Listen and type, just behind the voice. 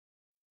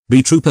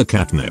B Trooper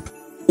catnip.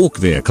 Orc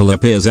vehicle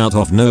appears out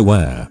of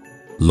nowhere.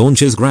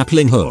 Launches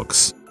grappling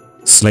hooks.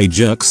 Sleigh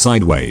jerks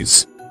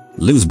sideways.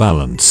 Lose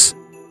balance.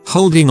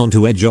 Holding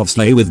onto edge of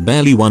sleigh with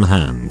barely one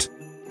hand.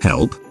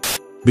 Help.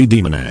 B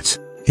demonette.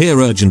 Hear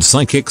urgent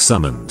psychic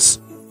summons.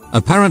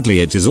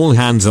 Apparently it is all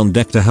hands on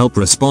deck to help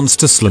response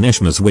to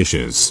Slaneshma's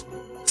wishes.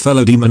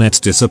 Fellow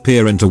demonettes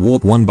disappear into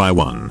warp one by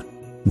one.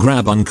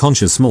 Grab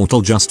unconscious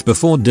mortal just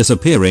before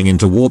disappearing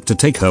into warp to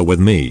take her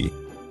with me.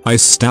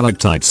 Ice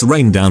stalactites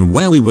rain down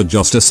where we were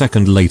just a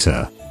second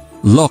later.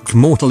 Lock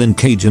mortal in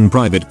cage in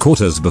private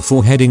quarters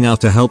before heading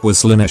out to help with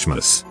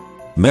Slaneshmas.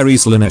 Merry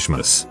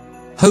Slaneshmas.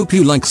 Hope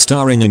you like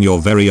starring in your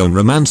very own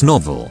romance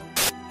novel.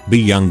 Be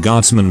young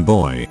guardsman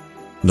boy.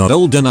 Not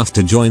old enough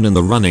to join in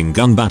the running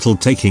gun battle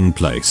taking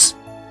place.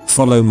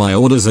 Follow my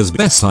orders as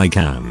best I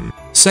can.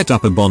 Set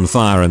up a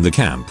bonfire in the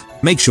camp.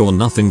 Make sure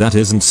nothing that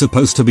isn't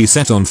supposed to be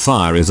set on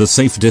fire is a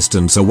safe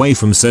distance away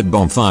from said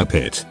bonfire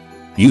pit.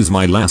 Use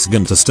my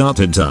lasgun to start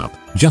it up,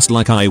 just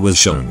like I was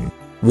shown.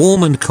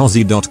 Warm and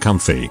cozy.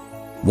 Comfy.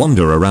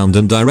 Wander around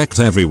and direct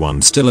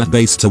everyone still at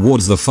base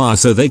towards the fire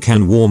so they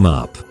can warm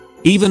up.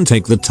 Even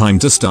take the time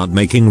to start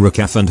making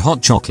recaf and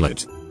hot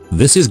chocolate.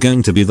 This is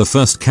going to be the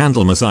first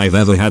Candlemas I've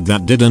ever had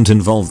that didn't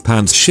involve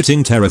pants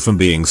shitting terror from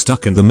being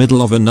stuck in the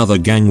middle of another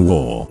gang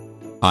war.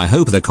 I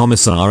hope the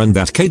commissar and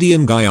that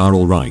Cadian guy are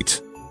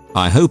alright.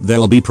 I hope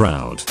they'll be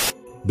proud.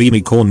 Be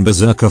me corn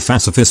berserker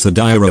pacifist the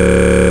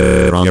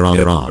diarrhea.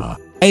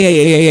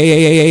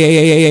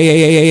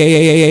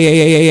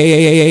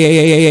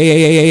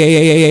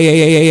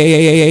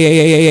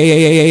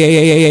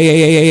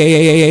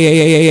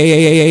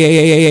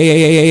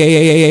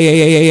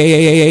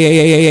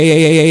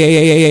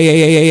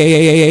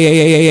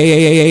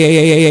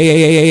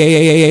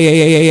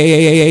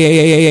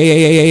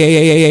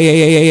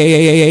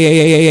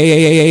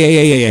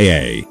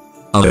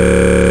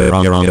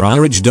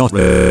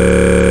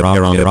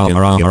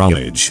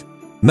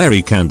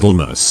 Merry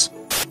Candlemas.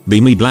 Be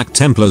me Black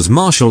Templars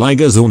Marshal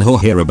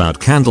Igazorn hear about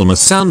Candlemas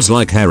sounds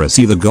like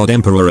heresy the God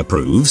Emperor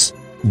approves?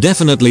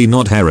 Definitely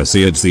not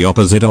heresy, it's the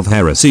opposite of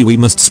heresy. We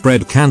must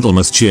spread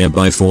Candlemas cheer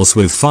by force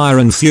with fire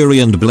and fury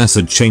and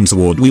blessed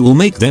chainsword. We will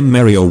make them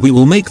merry or we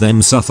will make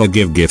them suffer.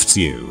 Give gifts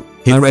you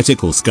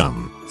heretical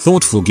scum.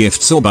 Thoughtful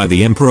gifts or by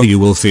the Emperor you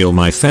will feel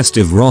my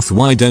festive wrath.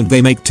 Why don't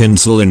they make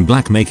tinsel in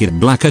black? Make it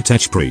black.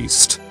 Attach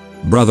priest.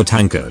 Brother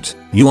Tankard,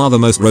 you are the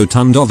most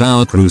rotund of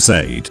our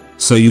crusade,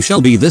 so you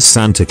shall be this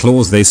Santa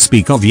Claus they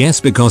speak of.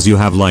 Yes, because you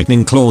have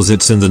lightning claws,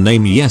 it's in the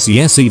name.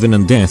 Yes, even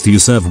in death you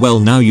serve well.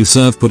 Now you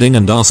serve pudding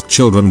and ask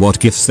children what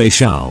gifts they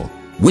shall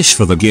wish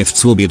for. The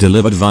gifts will be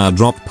delivered via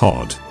drop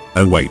pod.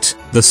 Oh wait,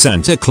 the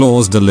Santa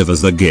Claus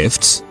delivers the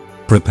gifts?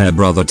 Prepare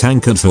Brother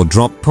Tankard for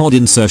drop pod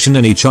insertion.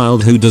 Any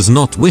child who does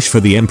not wish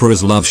for the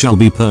Emperor's love shall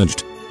be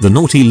purged. The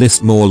naughty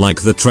list, more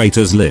like the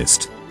traitors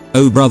list.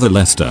 Oh Brother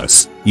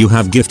Lestus, you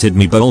have gifted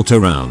me bolter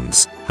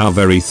rounds, how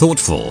very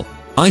thoughtful.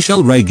 I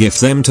shall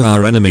re-gift them to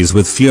our enemies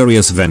with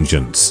furious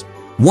vengeance.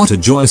 What a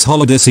joyous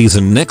holiday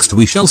season. Next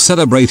we shall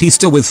celebrate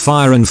Easter with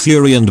fire and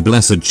fury and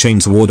blessed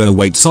chainsword. Oh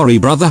wait, sorry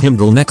Brother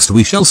Himdall. Next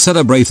we shall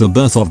celebrate the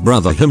birth of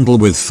Brother Himdall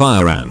with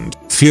fire and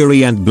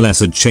fury and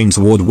blessed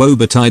chainsword. Woe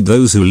betide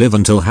those who live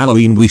until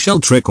Halloween. We shall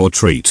trick or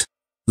treat.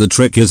 The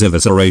trick is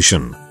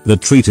evisceration, the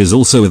treat is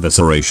also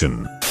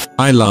evisceration.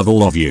 I love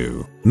all of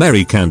you.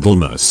 Merry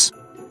Candlemas.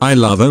 I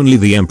love only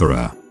the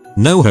Emperor.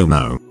 No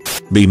homo.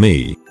 Be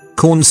me.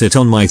 Corn sit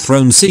on my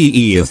throne.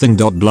 See a thing.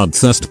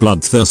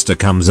 Bloodthirster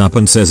comes up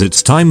and says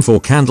it's time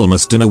for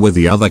Candlemas dinner with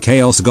the other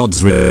chaos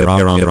gods.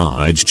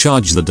 Rage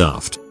charge the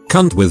daft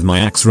cunt with my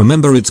axe.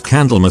 Remember it's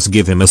Candlemas.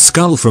 Give him a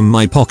skull from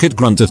my pocket.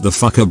 Grunted the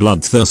fucker.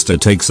 Bloodthirster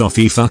takes off.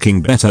 He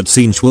fucking bet at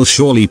Cinch will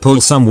surely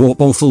pull some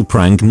warp awful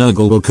prank.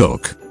 Nurgle will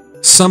cook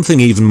something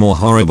even more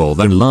horrible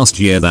than last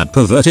year. That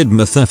perverted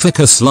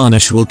Motherfucker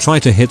Slanesh will try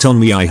to hit on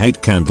me. I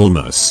hate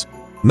Candlemas.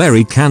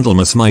 Merry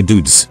Candlemas my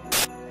dudes.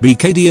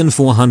 BKDN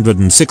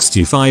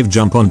 465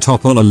 jump on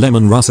top on a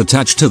lemon Russ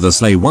attached to the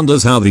sleigh.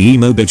 Wonders how the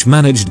emo bitch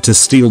managed to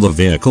steal the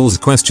vehicles.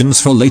 Questions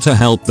for later.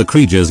 Help the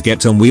creatures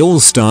get on. We all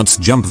starts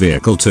jump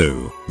vehicle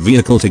 2.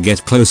 Vehicle to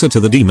get closer to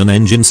the demon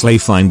engine. Sleigh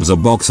finds a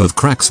box of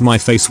cracks. My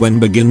face when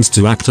begins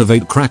to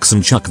activate cracks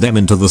and chuck them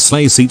into the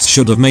sleigh seats.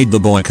 Should have made the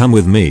boy come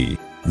with me.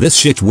 This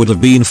shit would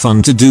have been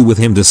fun to do with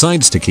him.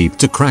 Decides to keep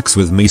the cracks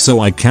with me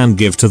so I can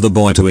give to the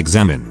boy to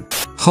examine.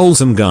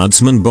 Wholesome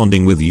guardsman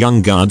bonding with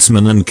young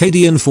guardsman. And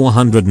KDN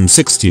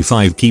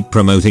 465 keep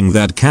promoting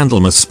that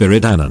Candlemas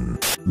spirit. Anon.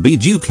 B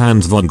Duke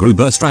Hans von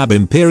Gruberstrab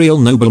imperial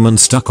nobleman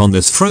stuck on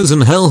this frozen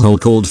hellhole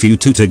called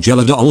Fututa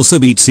Gelada. Also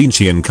beat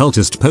Cinchian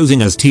cultist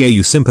posing as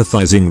TAU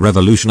sympathizing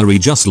revolutionary.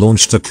 Just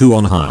launched a coup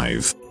on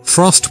Hive.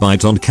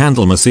 Frostbite on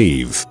Candlemas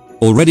Eve.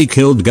 Already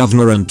killed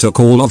governor and took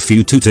all of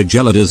Fututa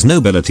Gelada's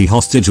nobility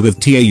hostage with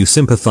TAU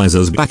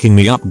sympathizers backing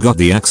me up. Got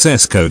the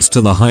access codes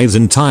to the Hive's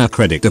entire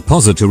credit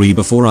depository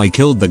before I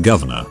killed the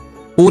governor.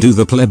 Or do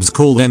the plebs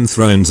call them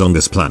thrones on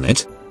this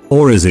planet?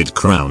 Or is it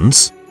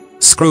crowns?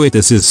 Screw it,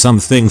 this is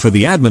something for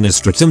the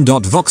administratum.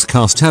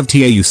 Voxcast have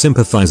TAU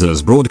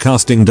sympathizers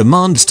broadcasting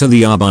demands to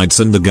the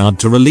Arbeits and the Guard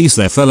to release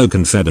their fellow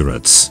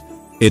Confederates.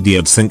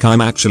 Idiots think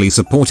I'm actually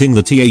supporting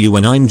the TAU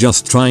when I'm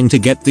just trying to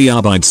get the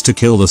Arbites to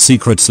kill the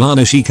secret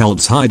Slaaneshi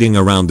cults hiding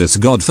around this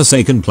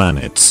godforsaken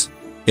planet.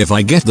 If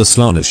I get the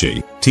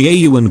Slaaneshi,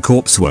 TAU and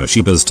corpse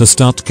worshippers to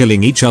start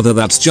killing each other,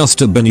 that's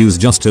just a news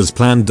just as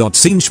planned.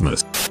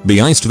 Sinchmas. Be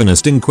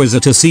Eistvenist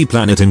Inquisitor C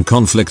Planet in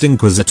Conflict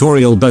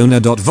Inquisitorial Boner.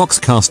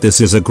 Voxcast.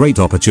 This is a great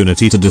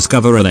opportunity to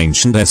discover an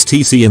ancient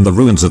STC in the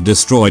ruins of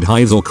destroyed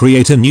hives or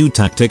create a new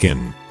tactic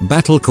in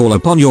battle. Call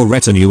upon your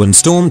retinue and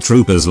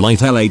stormtroopers. Light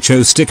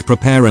LHO stick.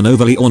 Prepare an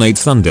overly ornate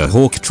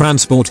Thunderhawk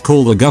transport.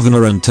 Call the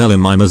governor and tell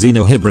him I'm a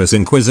Xenohybris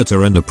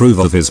Inquisitor and approve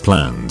of his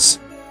plans.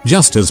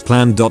 Just as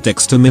planned.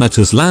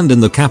 Exterminatus land in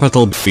the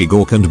capital.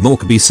 Gork and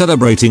Mork be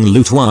celebrating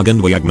Lutwag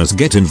and Wyagmas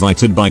get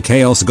invited by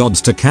Chaos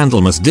Gods to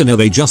Candlemas dinner.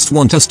 They just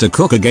want us to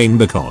cook again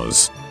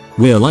because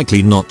we're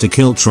likely not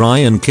to try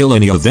and kill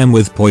any of them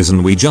with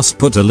poison. We just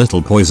put a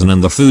little poison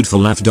in the food for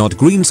laugh.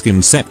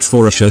 Greenskin sept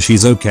for Asha,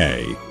 she's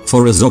okay.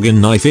 For a Zoggin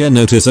knife here,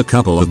 notice a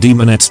couple of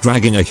demonettes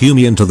dragging a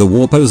Humi into the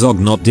warpo. Zog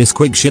not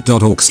disquig shit.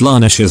 Orc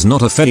Slaanesh is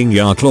not a faying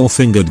ya claw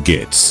fingered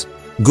gits.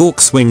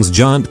 Gork swings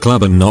giant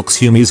club and knocks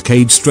Humi's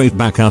cage straight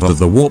back out of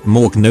the warp.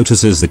 Mork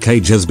notices the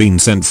cage has been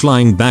sent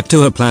flying back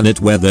to a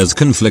planet where there's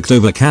conflict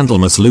over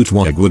Candlemas.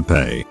 Lutwag would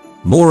pay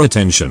more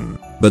attention.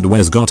 But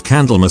where's got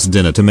Candlemas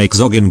dinner to make?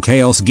 Zoggin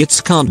Chaos Gits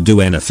can't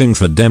do anything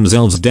for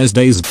themselves des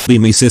days. Be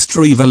me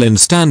sister Evelyn,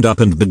 stand up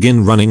and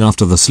begin running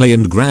after the sleigh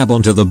and grab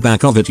onto the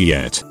back of it.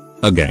 Yet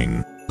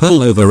again,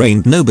 pull over.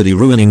 Ain't nobody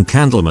ruining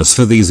Candlemas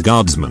for these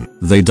guardsmen.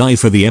 They die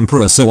for the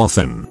Emperor so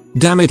often.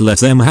 Damn it, let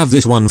them have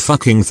this one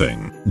fucking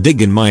thing.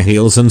 Dig in my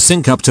heels and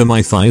sink up to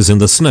my thighs in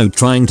the snow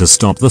trying to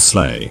stop the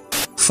sleigh.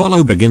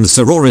 Follow begins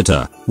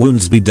Sororita.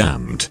 Wounds be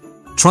damned.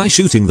 Try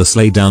shooting the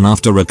sleigh down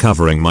after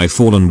recovering my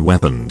fallen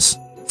weapons.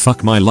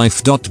 Fuck my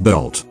life.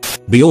 Bolt.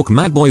 Bjork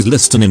mad boys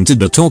listening to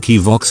the talkie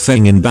vox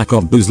fang in back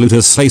of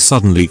Boozlooter's sleigh.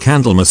 Suddenly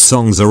Candlemas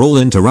songs are all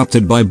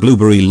interrupted by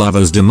blueberry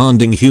lovers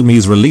demanding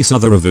Humi's release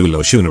other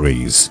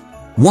revolutionaries.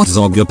 What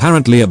Zog?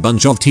 Apparently a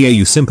bunch of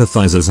TAU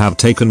sympathizers have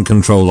taken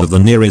control of the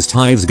nearest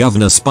hive's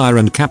governor spire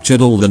and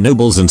captured all the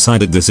nobles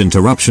inside it. This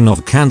interruption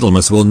of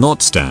Candlemas will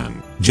not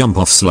stand. Jump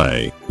off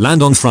sleigh.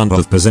 Land on front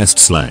of possessed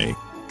sleigh.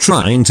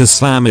 Trying to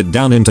slam it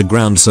down into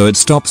ground so it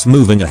stops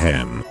moving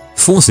ahem.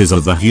 Forces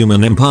of the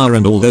human empire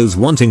and all those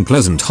wanting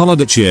pleasant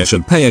holiday cheer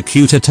should pay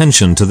acute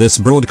attention to this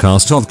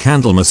broadcast of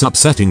Candlemas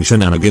upsetting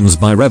shenanigans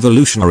by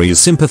revolutionaries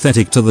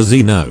sympathetic to the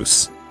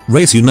Xenos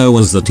race you know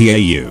as the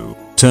TAU.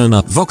 Turn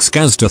up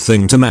Voxcaster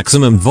thing to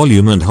maximum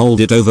volume and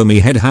hold it over me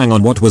head. Hang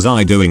on, what was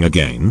I doing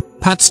again?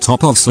 Pats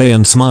top of sleigh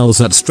and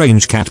smiles at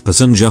strange cat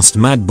person. Just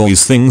mad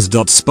boys things.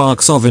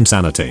 Sparks of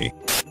insanity.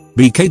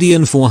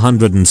 BKDN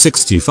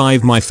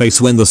 465 my face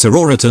when the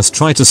sororitas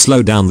try to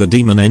slow down the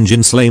demon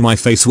engine. Slay my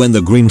face when the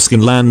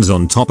greenskin lands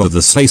on top of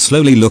the sleigh.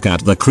 Slowly look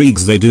at the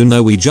Kriegs. They do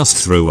know we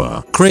just threw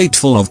a crate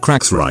full of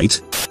cracks, right?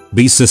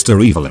 B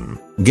sister Evelyn.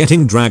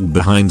 Getting dragged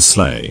behind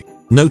sleigh.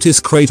 Notice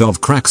crate of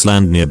cracks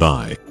land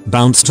nearby.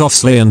 Bounced off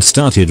sleigh and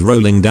started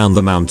rolling down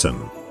the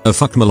mountain. A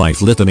fuck my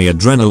life litany.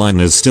 Adrenaline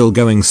is still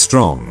going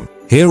strong.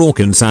 Hear Orc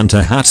in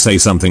Santa hat say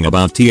something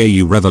about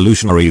TAU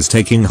revolutionaries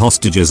taking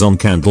hostages on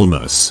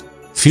Candlemas.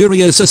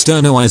 Furiosa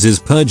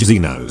sternizes purge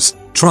Xenos,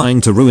 trying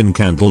to ruin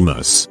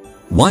Candlemas.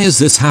 Why is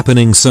this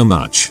happening so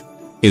much?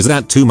 Is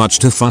that too much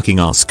to fucking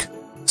ask?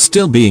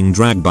 Still being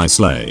dragged by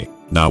sleigh.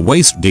 Now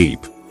waist deep.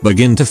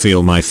 Begin to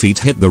feel my feet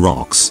hit the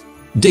rocks.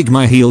 Dig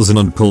my heels in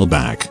and pull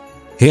back.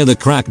 Hear the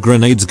crack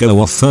grenades go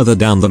off further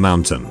down the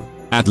mountain.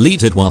 At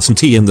least it wasn't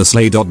he in the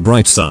sleigh.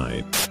 Bright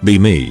side. Be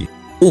me.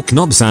 Orc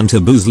Knob Santa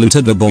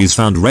Boozlooter. The boys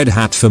found red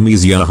hat for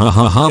mesia. Ha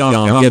ha ha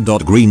ha ha.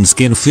 Green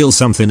skin feel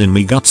something in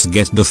me guts.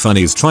 Get the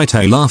funnies. Try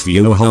to laugh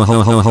you. Ho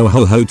ho ho ho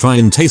ho ho. Try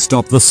and taste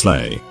up the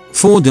sleigh.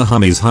 For the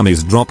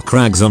hummies drop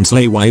crags on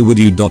sleigh. Why would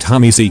you?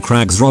 Hummy see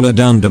crags roller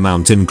down the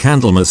mountain.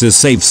 Candlemas is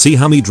safe. See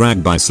hummy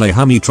dragged by sleigh.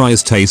 Hummy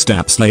tries taste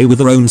app sleigh with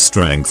her own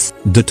strength.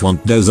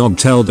 Detwant dozog.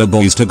 Tell the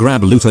boys to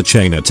grab looter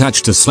chain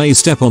attached to sleigh.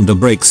 Step on the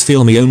brakes.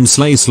 Feel me own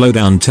sleigh. Slow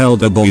down. Tell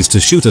the boys to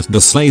shoot at the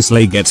sleigh.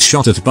 Sleigh gets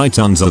shot at by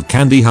tons of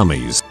candy.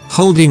 Hummies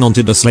holding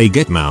onto the sleigh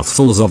get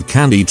mouthfuls of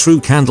candy. True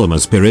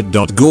Candlemas spirit.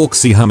 Gork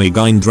see hummy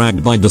guy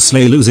dragged by the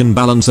sleigh losing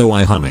balance. Oh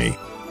I hummy.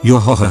 Your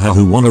ha ha ha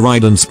who wanna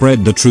ride and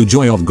spread the true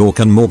joy of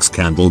Gork and Mork's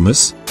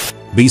Candlemas?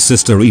 B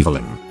sister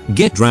Evelyn.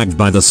 Get dragged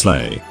by the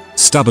sleigh.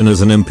 Stubborn as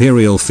an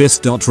imperial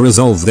fist.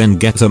 Resolve then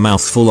get a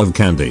mouthful of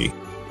candy.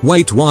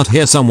 Wait, what?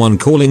 Hear someone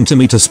calling to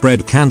me to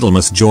spread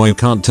Candlemas joy.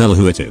 Can't tell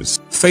who it is.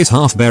 Face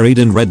half buried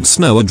in red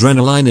snow.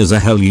 Adrenaline is a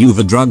hell you've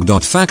a drug.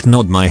 Fact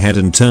nod my head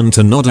and turn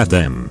to nod at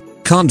them.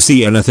 Can't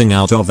see anything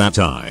out of that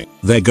eye.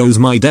 There goes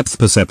my depth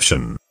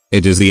perception.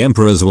 It is the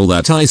Emperor's will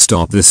that I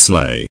stop this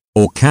sleigh,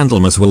 or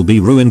Candlemas will be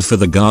ruined for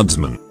the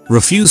guardsmen.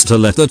 Refuse to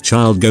let the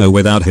child go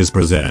without his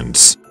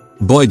presents.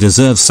 Boy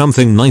deserves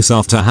something nice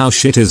after how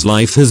shit his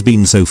life has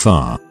been so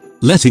far.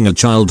 Letting a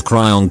child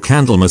cry on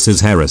Candlemas is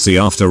heresy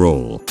after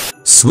all.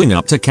 Swing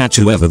up to catch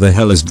whoever the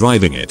hell is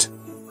driving it.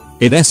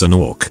 It's an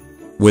orc.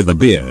 With a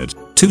beard,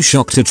 too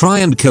shocked to try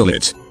and kill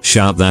it.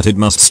 Shout that it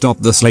must stop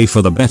the sleigh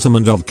for the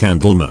betterment of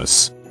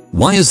Candlemas.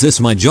 Why is this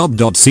my job?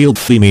 Seal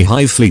be me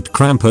Hive Fleet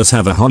Krampus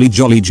have a holly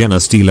jolly Jenna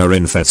Stealer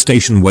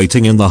infestation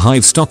waiting in the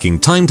hive stocking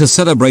time to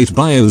celebrate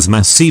Bio's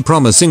mass sea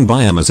promising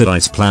biomass at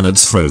ice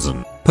planets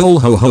frozen. Pole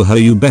ho ho ho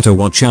you better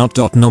watch out.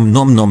 Nom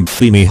nom nom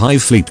be me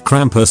Hive Fleet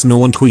Krampus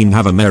Norn Queen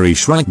have a merry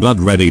Shrike blood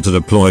ready to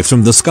deploy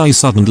from the sky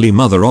suddenly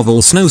mother of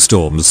all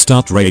snowstorms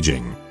start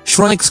raging.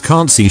 Shrikes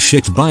can't see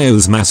shit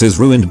Bio's mass is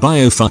ruined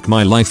bio fuck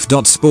my life.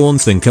 Spawn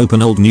think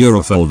open old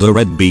neurofolder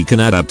red beacon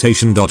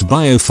adaptation.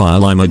 Bio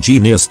file I'm a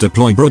genius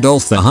deploy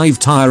Brodolph the Hive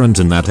Tyrant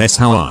and that s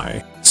how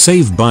I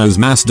save Bio's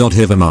mass.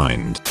 Hiver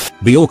mind.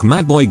 Bjork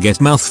mad boy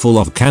get mouthful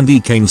of candy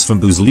canes from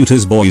booze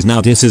looters boys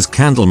now this is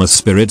Candlemas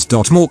spirit.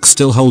 Mork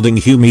still holding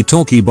Humi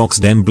talkie box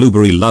dem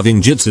blueberry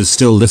loving jits is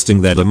still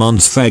listing their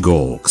demands fag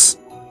orcs.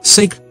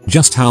 Sick,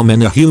 just how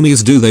many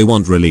Humies do they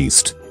want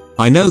released?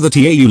 I know that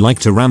you like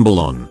to ramble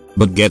on,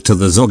 but get to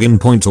the zoggin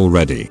point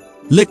already.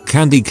 Lick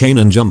candy cane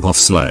and jump off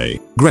sleigh,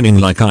 grinning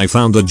like I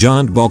found a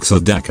giant box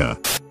of Dakar.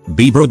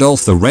 Be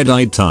Brodolph the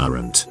red-eyed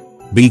tyrant.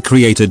 Be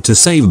created to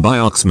save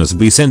Biox must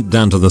be sent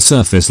down to the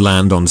surface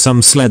land on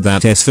some sled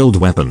that has filled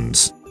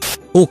weapons.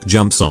 Orc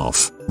jumps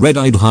off,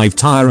 red-eyed hive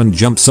tyrant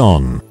jumps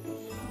on.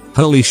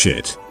 Holy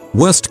shit.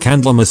 Worst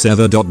Candlemas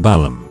ever.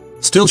 Balam.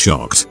 Still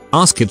shocked,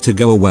 ask it to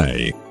go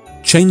away.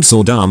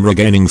 Chainsaw arm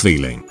regaining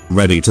feeling,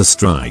 ready to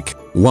strike.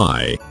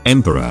 Why,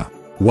 Emperor?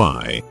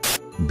 Why?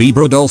 Be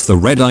Brodolph the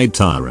red-eyed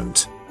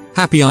tyrant.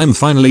 Happy I'm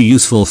finally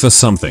useful for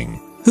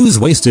something. Who's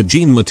wasted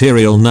gene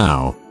material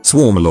now?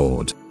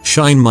 Swarmlord.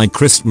 Shine my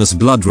Christmas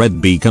blood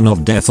red beacon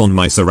of death on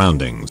my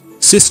surroundings.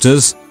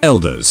 Sisters,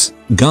 elders,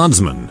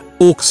 guardsmen,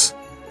 orcs.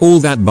 All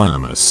that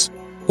biomass.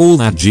 All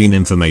that gene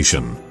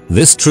information.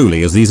 This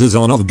truly is the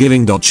season of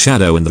giving.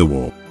 Shadow in the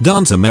war.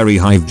 Dance a merry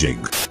hive jig.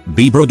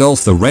 Be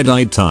Brodolph the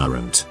red-eyed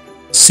tyrant.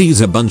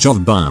 Sees a bunch of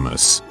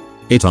biomass.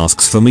 It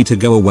asks for me to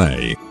go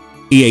away.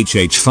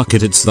 Fuck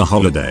it, it's the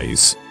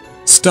holidays.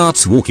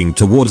 Starts walking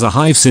towards a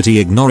hive city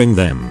ignoring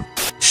them.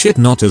 Shit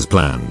not as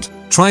planned.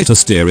 Try to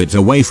steer it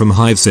away from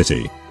hive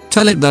city.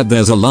 Tell it that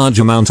there's a large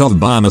amount of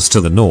biomass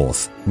to the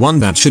north, one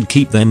that should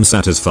keep them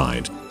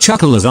satisfied.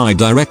 Chuckle as I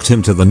direct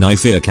him to the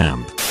Nifir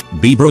camp.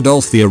 Be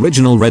Brodolph the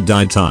original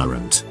red-eyed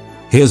tyrant.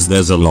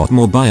 There's a lot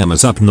more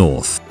biomass up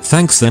north.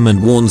 Thanks them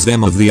and warns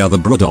them of the other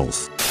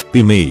Brodolph.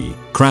 Be me,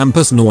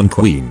 Krampus Norn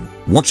Queen.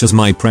 Watch as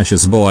my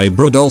precious boy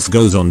Brodolph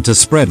goes on to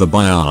spread the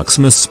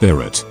Bioxmas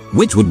spirit,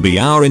 which would be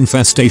our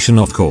infestation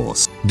of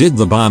course. Did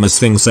the biomass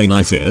thing say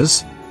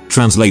Nifirs?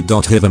 Translate.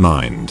 Hiver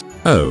mind.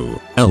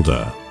 Oh,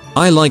 elder.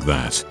 I like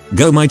that.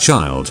 Go my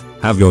child,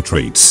 have your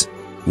treats.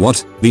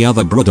 What, the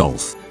other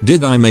Brodolph?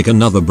 Did I make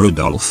another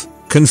Brodolph?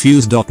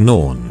 Confused.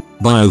 Norn.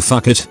 Bio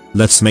fuck it,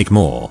 let's make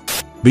more.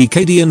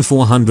 BKDN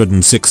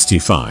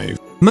 465.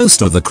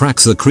 Most of the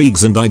cracks are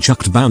Kriegs and I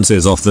chucked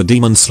bounces off the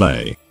demon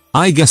sleigh.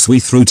 I guess we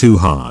threw too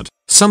hard.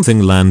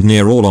 Something land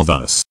near all of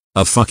us.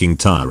 A fucking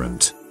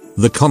tyrant.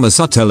 The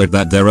commissar tell it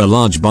that there are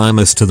large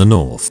biomass to the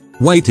north.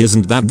 Wait,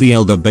 isn't that the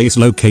elder base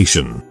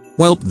location?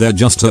 Well, they're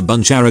just a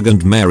bunch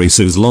arrogant Mary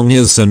Sue's long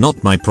ears, so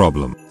not my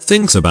problem.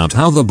 Thinks about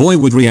how the boy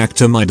would react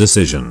to my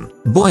decision.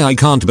 Boy, I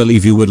can't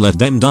believe you would let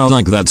them die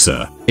like that,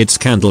 sir. It's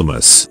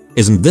Candlemas.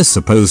 Isn't this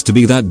supposed to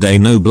be that day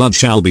no blood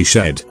shall be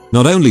shed?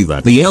 Not only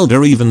that, the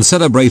elder even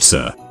celebrates,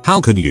 sir. How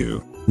could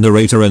you?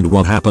 Narrator. And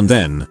what happened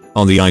then?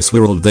 On the ice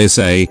world they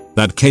say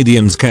that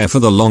Cadians care for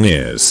the long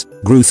ears.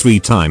 Grew 3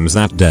 times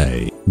that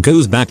day.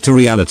 Goes back to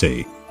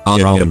reality.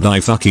 And I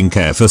fucking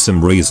care for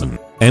some reason.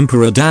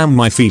 Emperor damn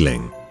my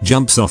feeling.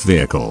 Jumps off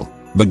vehicle.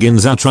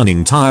 Begins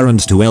outrunning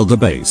tyrant to elder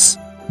base.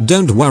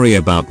 Don't worry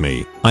about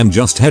me. I'm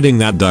just heading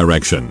that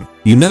direction.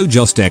 You know,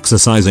 just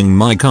exercising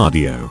my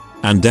cardio.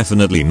 And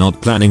definitely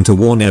not planning to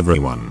warn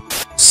everyone.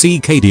 See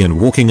Cadian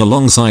walking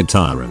alongside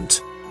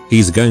tyrant.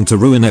 He's going to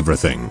ruin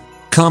everything.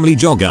 Calmly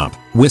jog up,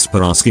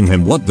 whisper asking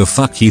him what the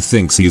fuck he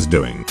thinks he's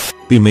doing.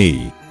 Be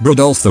me,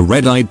 Brodolph the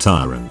red-eyed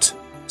tyrant.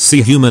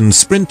 See humans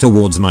sprint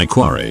towards my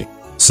quarry.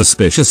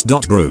 Suspicious.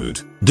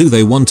 Brood. Do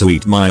they want to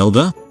eat my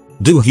elder?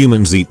 Do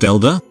humans eat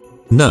elder?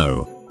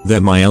 No. They're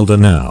my elder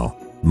now.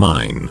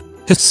 Mine.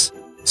 Hiss.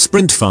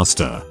 Sprint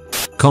faster.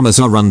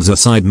 Commissar runs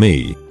aside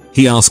me.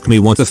 He asks me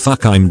what the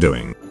fuck I'm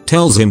doing.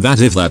 Tells him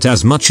that if that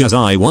as much as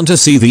I want to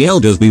see the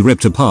elders be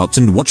ripped apart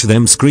and watch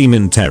them scream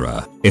in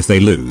terror, if they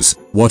lose,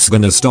 what's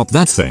gonna stop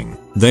that thing?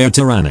 They're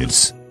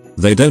tyrannids.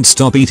 They don't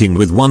stop eating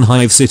with one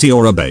hive city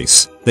or a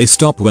base. They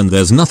stop when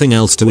there's nothing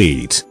else to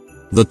eat.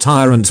 The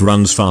tyrant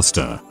runs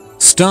faster.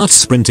 Starts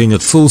sprinting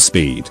at full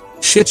speed.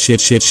 Shit.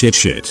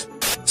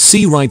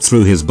 See right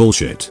through his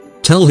bullshit.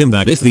 Tell him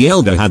that if the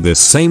elder had this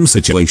same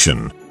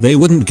situation, they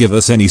wouldn't give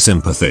us any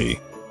sympathy.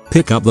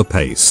 Pick up the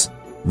pace.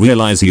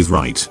 Realize he's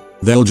right.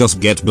 They'll just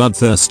get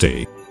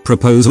bloodthirsty.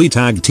 Propose we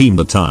tag team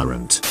the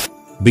tyrant.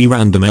 Be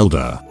random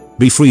elder.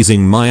 Be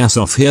freezing my ass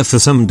off here for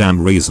some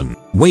damn reason.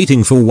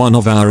 Waiting for one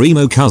of our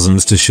emo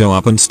cousins to show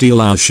up and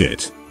steal our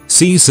shit.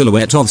 See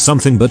silhouette of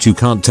something but you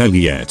can't tell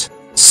yet.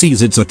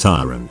 Sees it's a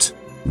tyrant.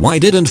 Why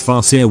didn't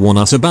Farseer warn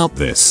us about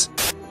this?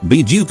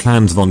 Be Duke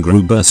Hans von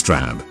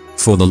Gruberstrab.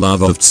 For the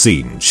love of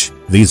Tsinch,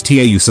 these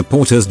TAU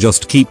supporters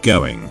just keep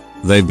going.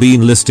 They've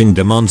been listing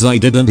demands I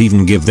didn't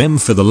even give them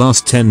for the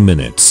last 10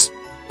 minutes.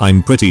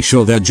 I'm pretty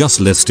sure they're just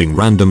listing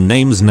random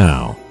names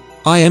now.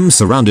 I am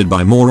surrounded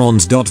by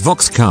morons.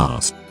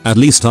 Voxcast. At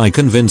least I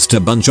convinced a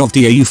bunch of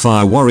TAE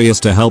fire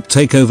warriors to help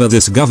take over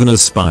this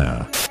governor's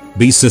spire.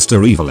 Be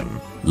Sister Evelyn.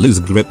 Lose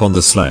grip on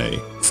the sleigh.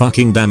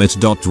 Fucking damn it.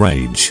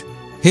 Rage.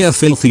 Here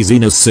filthy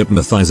Xenos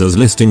sympathizers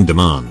listing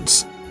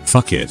demands.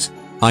 Fuck it.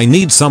 I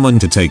need someone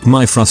to take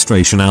my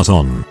frustration out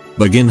on.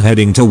 Begin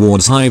heading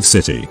towards Hive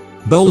City.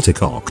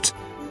 Bolticocked.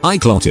 I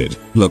clotted.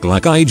 Look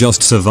like I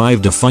just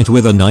survived a fight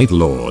with a Night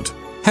Lord.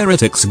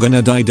 Heretics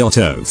gonna die.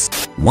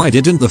 Oath. Why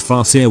didn't the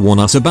Farseer warn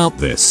us about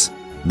this?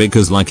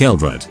 Because like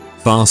Eldred,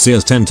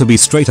 Farseers tend to be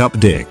straight up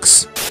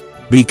dicks.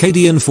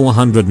 BKDN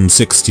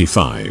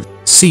 465.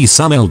 See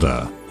some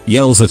elder.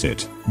 Yells at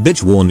it.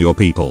 Bitch, warn your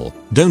people.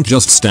 Don't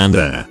just stand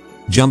there.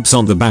 Jumps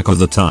on the back of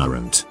the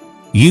tyrant.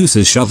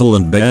 Uses shovel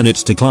and bayonet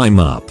to climb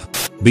up.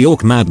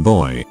 Bjork mad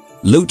boy.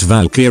 Loot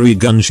Valkyrie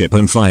gunship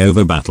and fly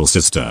over battle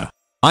sister.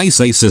 I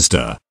say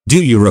sister,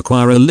 do you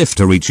require a lift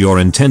to reach your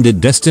intended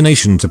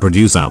destination to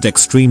produce out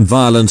extreme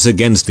violence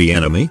against the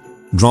enemy?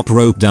 Drop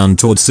rope down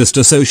towards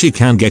sister so she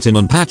can get in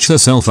and patch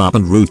herself up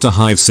and route to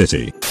Hive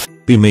City.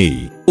 Be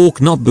me,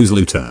 orc not booze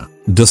looter.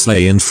 The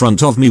sleigh in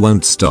front of me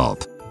won't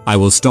stop. I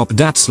will stop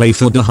that sleigh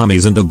for the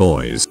hummies and the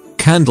boys.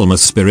 Candlemas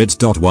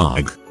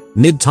spirits.wag.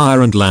 Nid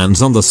tyrant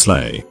lands on the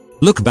sleigh.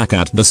 Look back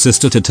at the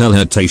sister to tell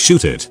her to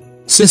shoot it.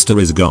 Sister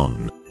is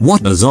gone.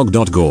 What the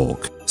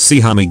zog.gork. See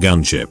hummy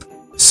gunship.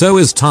 So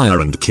is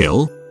tyrant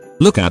kill?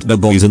 Look at the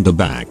boys in the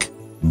back.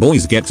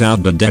 Boys get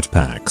out the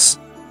jetpacks.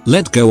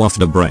 Let go off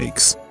the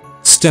brakes.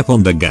 Step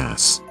on the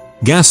gas.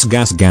 Gas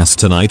gas gas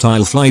tonight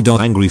I'll fly.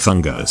 Angry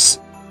fungus.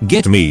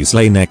 Get me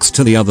sleigh next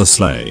to the other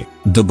sleigh.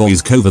 The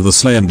boys cover the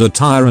sleigh and the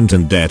tyrant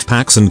and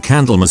jetpacks and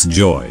Candlemas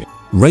joy.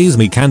 Raise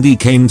me candy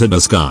cane to the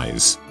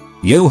skies.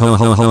 Yo ho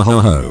ho ho ho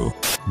ho.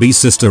 Be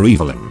Sister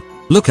Evelyn.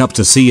 Look up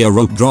to see a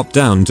rope drop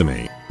down to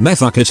me.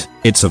 Fuck it,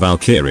 it's a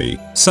Valkyrie.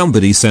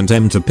 Somebody sent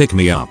them to pick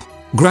me up.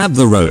 Grab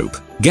the rope,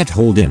 get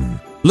hauled in.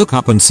 Look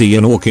up and see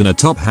an orc in a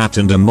top hat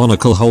and a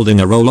monocle holding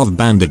a roll of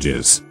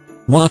bandages.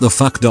 What the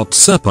fuck.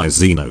 Surprise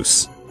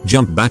Xenos.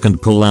 Jump back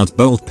and pull out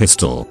bolt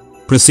pistol.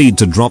 Proceed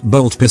to drop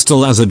bolt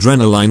pistol as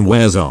adrenaline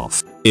wears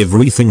off.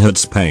 Everything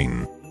hurts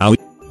pain. Ow.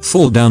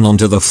 Fall down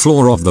onto the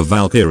floor of the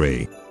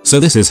Valkyrie. So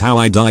this is how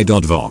I die.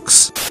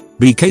 Vox.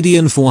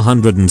 BKDN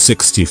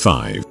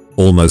 465.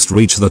 Almost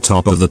reach the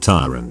top of the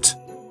tyrant.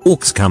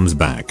 Orcs comes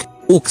back.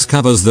 Orcs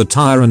covers the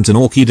tyrant in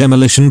orky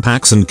demolition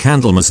packs and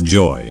Candlemas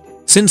joy.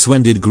 Since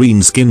when did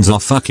greenskins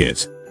off? Fuck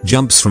it.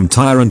 Jumps from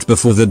tyrant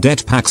before the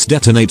det packs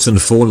detonates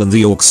and fall in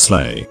the orc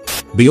sleigh.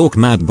 Bjork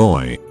mad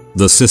boy.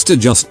 The sister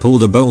just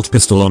pulled a bolt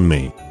pistol on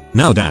me.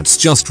 Now that's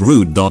just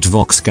rude.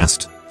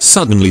 Voxcast.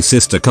 Suddenly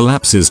sister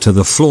collapses to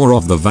the floor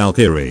of the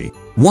Valkyrie.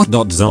 What?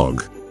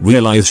 Zog.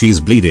 Realize she's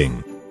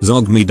bleeding.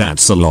 Zog me,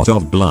 that's a lot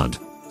of blood.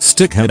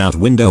 Stick head out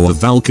window of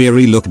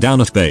Valkyrie, look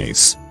down at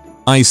base.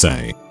 I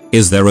say.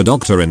 Is there a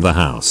doctor in the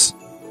house?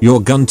 Your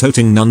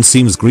gun-toting nun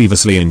seems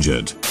grievously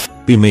injured.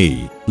 Be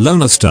me.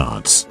 Loner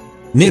starts.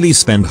 Nearly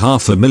spend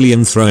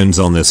 $500,000 thrones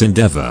on this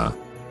endeavor.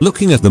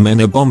 Looking at the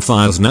many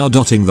bonfires now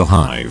dotting the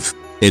hive.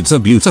 It's a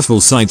beautiful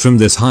sight from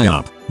this high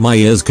up. My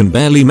ears can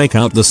barely make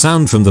out the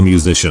sound from the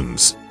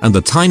musicians and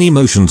the tiny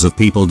motions of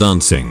people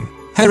dancing.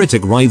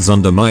 Heretic writhes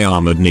under my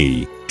armored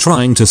knee,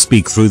 trying to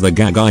speak through the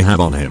gag I have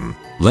on him.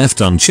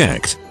 Left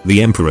unchecked,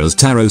 the Emperor's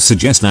tarot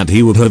suggests that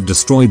he would have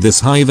destroyed this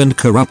hive and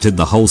corrupted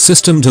the whole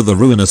system to the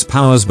ruinous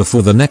powers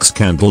before the next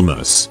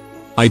Candlemas.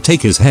 I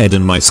take his head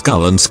in my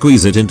skull and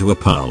squeeze it into a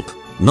pulp.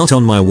 Not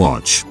on my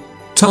watch.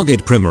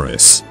 Target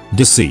Primaris.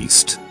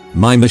 Deceased.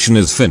 My mission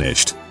is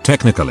finished.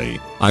 Technically,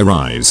 I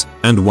rise,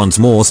 and once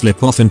more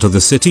slip off into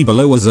the city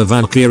below as a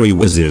Valkyrie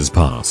whizzes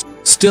past.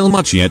 Still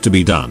much yet to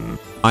be done.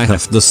 I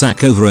heft the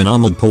sack over an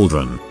armored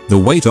pauldron, the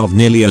weight of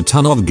nearly a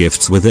ton of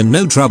gifts within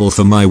no trouble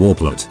for my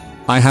warplet.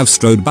 I have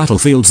strode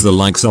battlefields the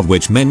likes of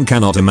which men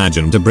cannot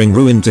imagine to bring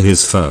ruin to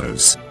his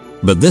foes.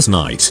 But this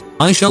night,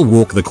 I shall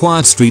walk the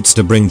quiet streets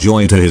to bring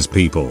joy to his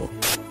people.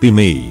 Be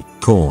me,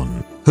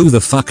 Korn. Who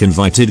the fuck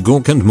invited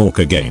Gork and Mork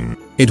again?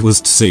 It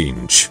was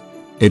Tsinch.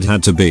 It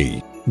had to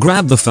be.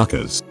 Grab the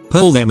fuckers,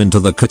 pull them into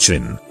the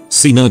kitchen.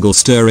 See Nurgle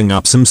stirring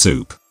up some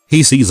soup.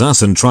 He sees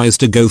us and tries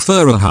to go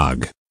for a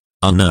hug.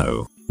 Oh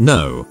no,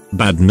 no,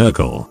 bad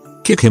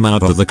Nurgle. Kick him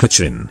out of the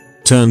kitchen.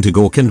 Turn to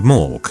Gork and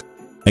Mork.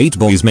 8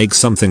 boys make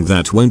something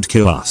that won't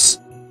kill us.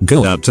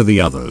 Go out to the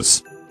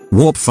others.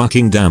 Warp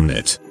fucking damn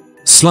it.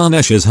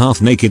 Slanesh is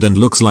half naked and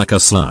looks like a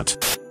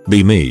slut.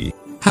 Be me.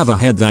 Have a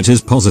head that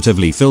is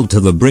positively filled to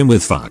the brim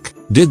with fuck.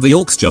 Did the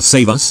orcs just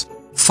save us?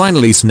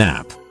 Finally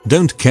snap.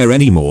 Don't care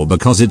anymore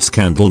because it's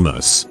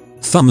Candlemas.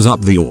 Thumbs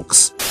up the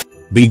orcs.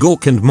 Be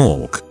Gork and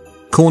Mork.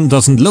 Korn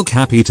doesn't look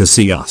happy to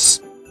see us.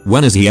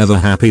 When is he ever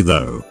happy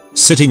though?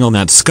 Sitting on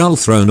that skull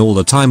throne all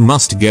the time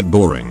must get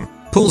boring.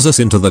 Pulls us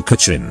into the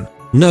kitchen.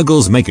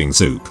 Nurgle's making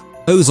soup.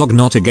 Ozog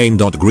not again.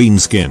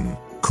 Greenskin.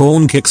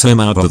 Korn kicks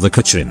him out of the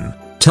kitchen.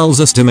 Tells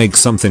us to make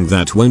something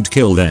that won't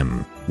kill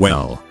them.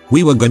 Well,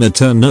 We were gonna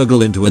turn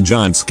Nurgle into a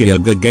giant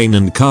skier again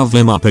and carve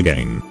him up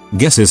again.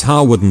 Guesses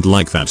how wouldn't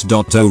like that.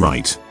 Oh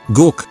right.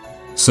 Gork.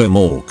 So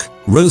Mork.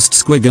 Roast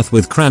squiggoth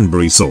with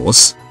cranberry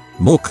sauce.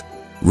 Mork.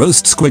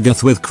 Roast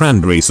squiggoth with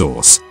cranberry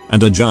sauce.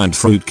 And a giant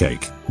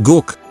fruitcake.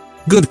 Gork.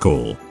 Good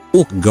call.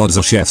 Orc gods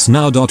are chefs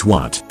now.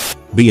 What?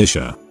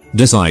 Beasha.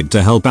 Decide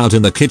to help out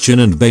in the kitchen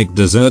and bake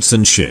desserts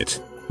and shit.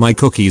 My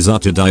cookies are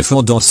to die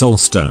for.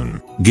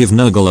 Soulstone. Give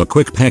Nurgle a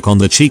quick peck on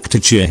the cheek to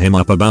cheer him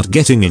up about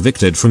getting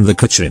evicted from the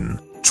kitchen.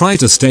 Try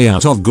to stay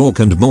out of Gork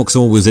and Mork's,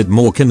 or was it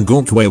Mork and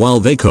Gork way while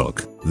they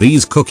cook.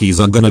 These cookies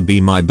are gonna be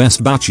my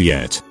best batch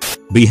yet.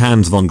 Be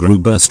Hans von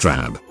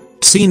Gruberstrab.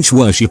 Tsinch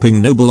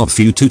worshipping noble of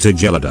Fututa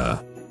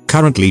Gelada.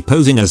 Currently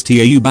posing as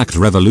TAU-backed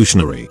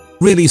revolutionary.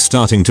 Really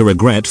starting to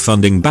regret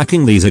funding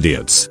backing these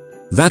idiots.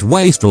 That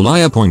wastrel I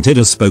appointed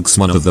as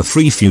spokesman of the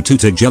Free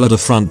Fututa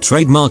Gelada Front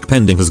trademark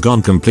pending has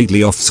gone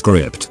completely off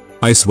script.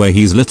 I swear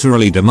he's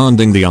literally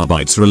demanding the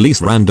Arbeits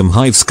release random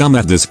hive scum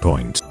at this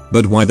point.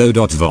 But why though?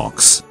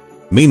 Vox.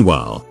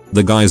 Meanwhile,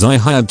 the guys I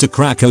hired to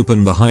crack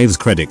open the Hive's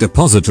credit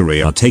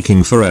depository are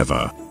taking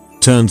forever.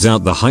 Turns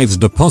out the Hive's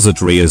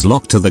depository is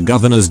locked to the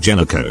governor's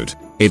genocode.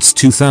 It's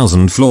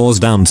 2000 floors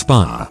down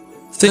spire.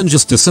 Thin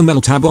just to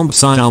smell tabomb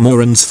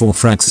Morans for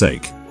frack's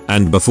sake.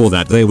 And before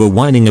that they were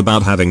whining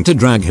about having to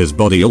drag his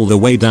body all the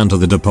way down to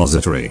the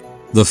depository.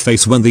 The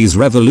face when these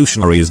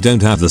revolutionaries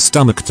don't have the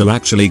stomach to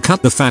actually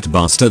cut the fat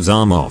bastard's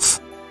arm off.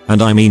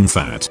 And I mean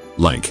fat,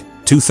 like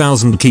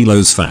 2000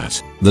 kilos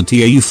fat. The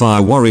TAU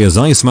fire warriors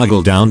I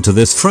smuggled down to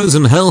this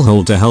frozen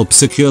hellhole to help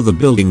secure the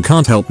building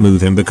can't help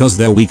move him because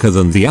they're weaker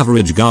than the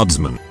average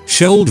guardsman.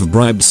 Should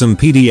bribed some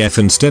PDF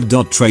instead.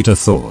 Traitor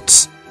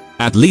thoughts.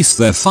 At least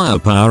their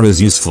firepower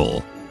is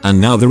useful. And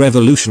now the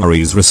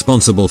revolutionaries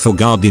responsible for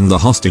guarding the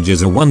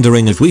hostages are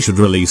wondering if we should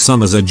release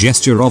some as a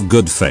gesture of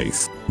good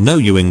faith. No,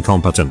 you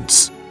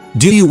incompetents.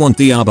 Do you want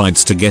the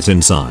Arbeits to get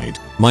inside?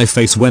 My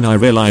face when I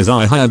realize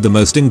I hired the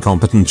most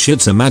incompetent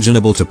shits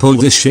imaginable to pull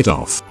this shit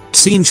off.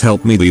 Tsinch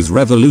help me, these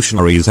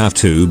revolutionaries have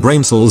 2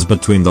 brain cells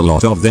between the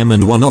lot of them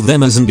and one of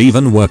them isn't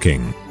even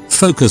working.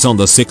 Focus on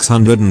the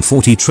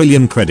 640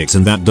 trillion credits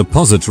in that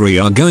depository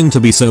are going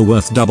to be so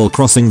worth double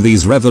crossing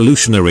these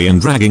revolutionary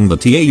and dragging the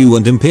TAU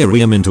and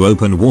Imperium into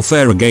open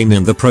warfare again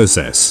in the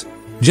process.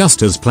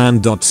 Just as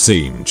planned.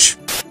 Tsinch.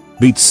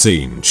 Beats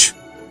Tsinch.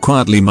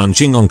 Quietly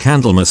munching on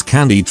Candlemas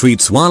candy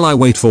treats while I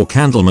wait for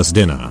Candlemas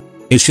dinner.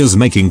 Isha's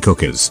making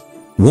cookies.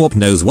 Warp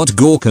knows what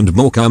Gork and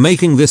Mork are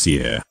making this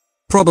year.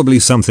 Probably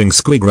something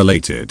squig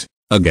related.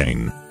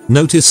 Again.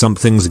 Notice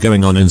something's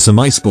going on in some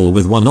ice ball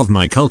with one of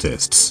my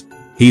cultists.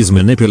 He's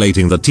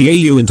manipulating the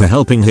TAU into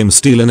helping him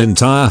steal an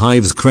entire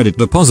Hive's credit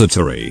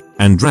depository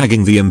and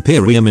dragging the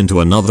Imperium into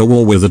another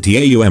war with the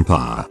TAU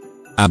Empire.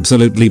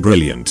 Absolutely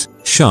brilliant.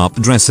 Sharp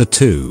dresser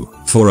too,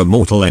 for a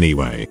mortal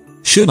anyway.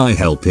 Should I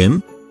help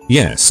him?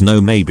 Yes, no,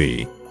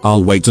 maybe.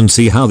 I'll wait and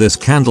see how this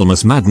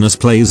Candlemas madness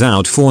plays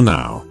out for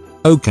now.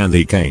 Oh,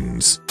 candy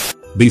canes.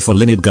 B for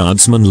Linid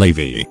Guardsman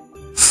Levi.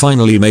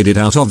 Finally made it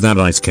out of that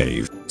ice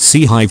cave.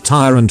 See Hive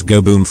Tyrant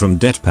go boom from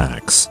det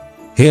packs.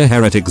 Hear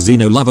heretic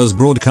Xeno lovers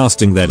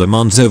broadcasting their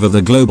demands over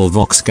the global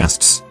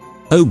voxcasts.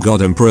 Oh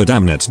god, Emperor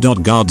damnit.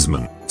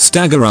 Guardsman.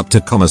 Stagger up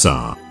to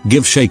Commissar.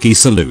 Give shaky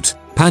salute.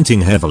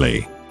 Panting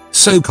heavily.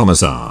 So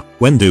Commissar,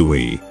 when do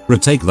we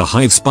retake the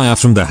Hive spire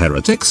from the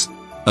heretics?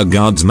 A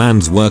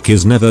guardsman's work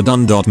is never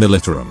done.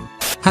 Militarum.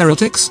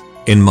 Heretics?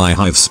 In my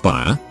Hive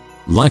spire?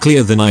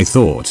 Likelier than I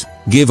thought.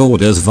 Give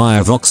orders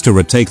via Vox to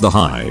retake the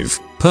Hive.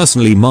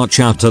 Personally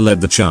march out to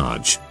lead the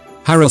charge.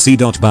 Heresy.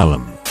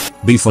 Balam.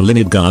 B for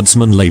Linid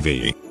Guardsman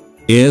Levi.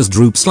 Ears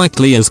droop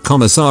slightly as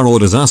Commissar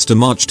orders us to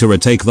march to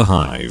retake the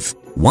Hive.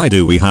 Why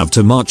do we have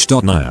to march?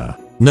 Naya.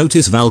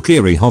 Notice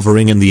Valkyrie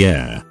hovering in the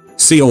air.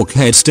 See Orc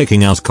head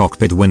sticking out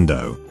cockpit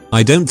window.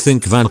 I don't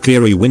think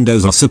Valkyrie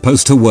windows are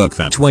supposed to work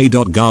that way.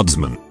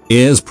 Guardsman.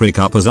 Ears prick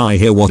up as I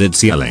hear what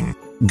it's yelling.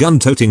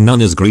 Gun-toting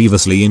nun is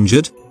grievously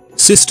injured.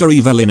 Sister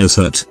Evelyn is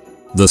hurt.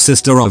 The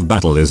sister of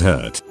battle is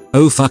hurt.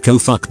 Oh fuck.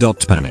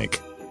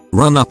 Panic.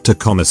 Run up to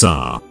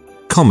Commissar.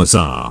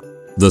 Commissar.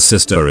 The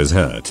sister is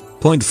hurt.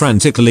 Point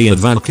frantically at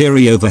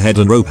Valkyrie overhead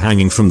and rope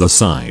hanging from the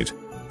side.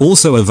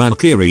 Also a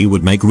Valkyrie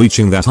would make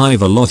reaching that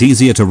Hive a lot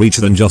easier to reach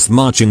than just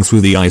marching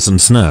through the ice and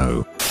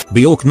snow.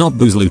 Bjork not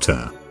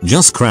Boozlooter.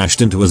 Just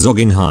crashed into a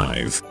zogging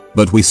Hive.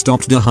 But we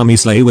stopped the Hummy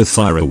sleigh with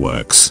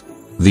fireworks.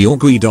 The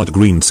Orgui.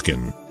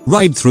 Greenskin.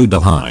 Ride through the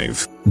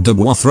Hive.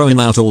 Dubois throwing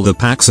out all the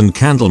packs and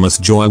Candlemas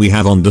joy we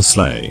have on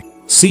display.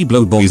 See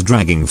Blow Boys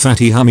dragging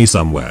Fatty Hummy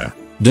somewhere.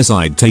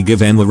 Decide to give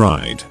him a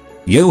ride.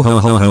 Yo ho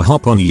ho ho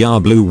hop on ya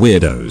blue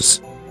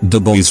weirdos. The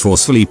boys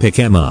forcefully pick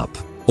him up.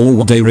 Or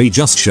what they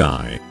just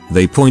shy.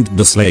 They point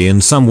the sleigh in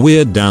some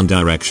weird down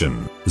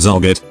direction.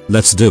 Zog it,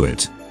 let's do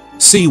it.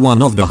 See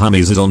one of the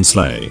Hummies is on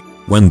sleigh.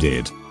 When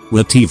did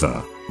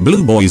Lativa.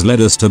 Blue boys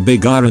led us to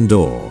big iron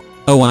door.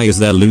 Oh, why is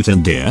there loot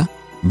and deer?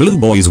 Blue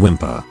boys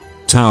whimper.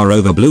 Tower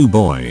over blue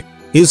boy.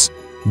 Is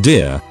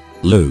deer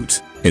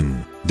loot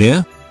in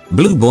deer?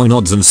 Blue boy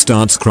nods and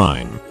starts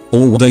crying.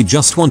 Or they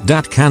just want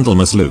that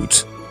Candlemas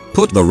loot.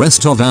 Put the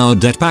rest of our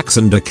det packs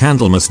and a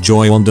Candlemas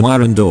joy on the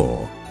iron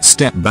door.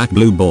 Step back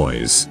blue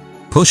boys.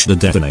 Push the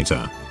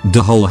detonator.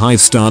 The whole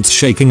hive starts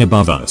shaking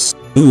above us.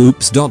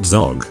 Oops.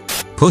 Zog.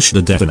 Push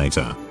the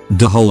detonator.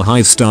 The whole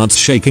hive starts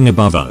shaking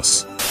above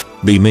us.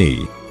 Be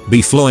me.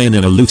 Be flying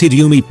in a looted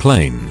Yumi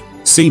plane.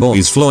 See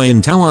boys flying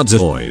towards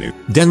oi.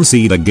 Den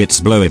see the gits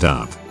blow it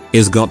up.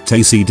 Is got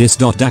tasty dis.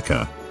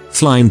 Daka.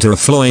 Flying to a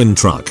flying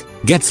truck.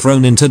 Get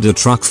thrown into the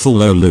truck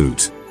full o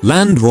loot.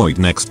 Land right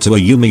next to a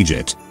Yumi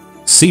jit.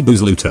 See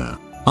booze looter.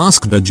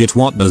 Ask the jit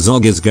what the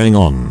zog is going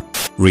on.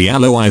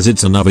 Realize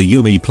it's another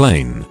Yumi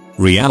plane.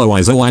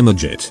 Realize oh I'm a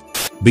jit.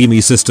 Be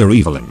me sister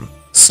Evelyn.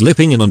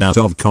 Slipping in and out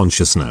of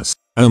consciousness.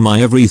 Oh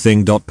my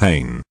everything.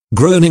 Pain.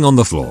 Groaning on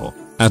the floor.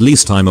 At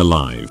least I'm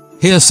alive.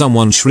 Hear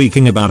someone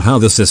shrieking about how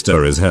the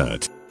sister is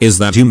hurt. Is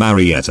that you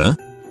Marietta?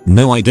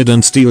 No I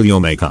didn't steal your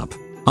makeup.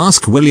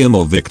 Ask William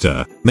or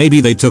Victor.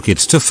 Maybe they took it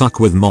to fuck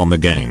with mom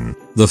again.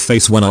 The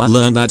face when I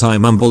learned that I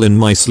mumble in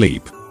my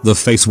sleep. The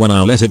face when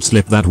I let it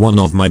slip that one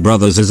of my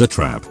brothers is a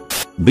trap.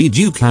 Be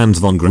Duke Hans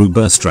von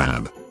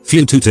Gruberstrab.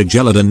 Few tutor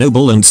Gelada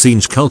noble and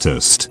Singe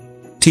cultist.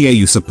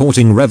 TAU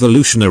supporting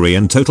revolutionary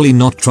and totally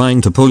not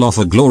trying to pull off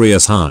a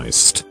glorious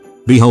heist.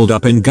 Be holed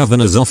up in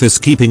governor's office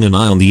keeping an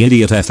eye on the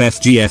idiot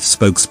FFGF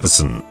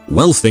spokesperson.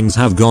 Well things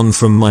have gone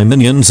from my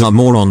minions are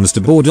morons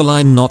to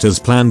borderline not as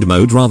planned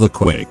mode rather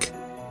quick.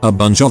 A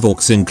bunch of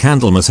orcs in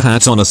Candlemas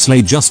hats on a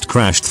sleigh just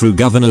crashed through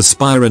Governor's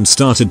Spire and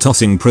started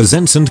tossing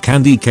presents and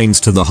candy canes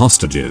to the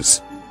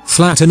hostages.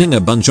 Flattening a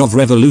bunch of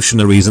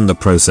revolutionaries in the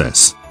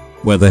process.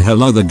 Where the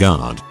hell are the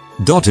guard?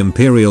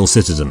 Imperial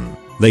citizen.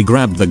 They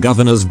grabbed the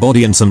governor's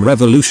body and some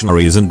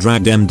revolutionaries and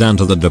dragged them down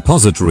to the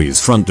depository's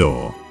front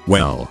door.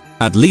 Well,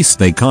 at least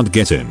they can't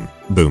get in.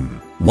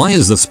 Boom. Why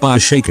is the spire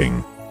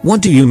shaking?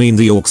 What do you mean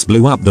the orcs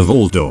blew up the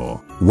vault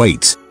door?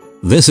 Wait.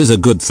 This is a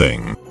good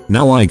thing.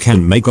 Now I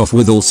can make off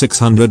with all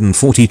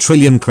 640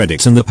 trillion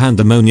credits in the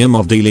pandemonium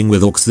of dealing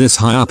with orcs this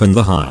high up in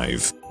the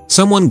hive.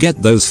 Someone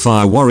get those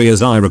fire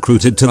warriors I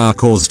recruited to our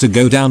cause to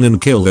go down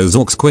and kill those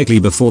orcs quickly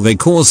before they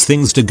cause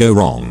things to go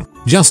wrong.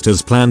 Just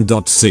as planned.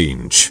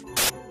 Singe.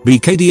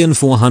 BKDN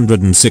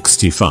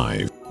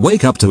 465.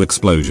 Wake up to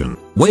explosion.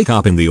 Wake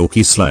up in the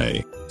orky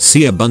sleigh.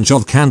 See a bunch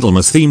of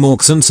Candlemas theme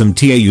orcs and some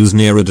TAUs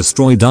near a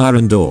destroyed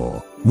iron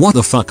door. What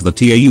the fuck, the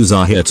TAUs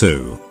are here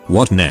too.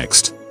 What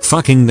next?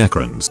 Fucking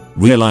Necrons.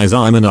 Realize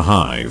I'm in a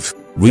hive.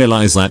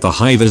 Realize that the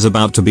hive is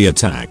about to be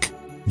attacked.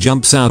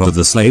 Jumps out of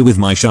the sleigh with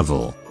my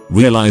shovel.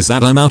 Realize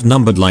that I'm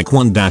outnumbered like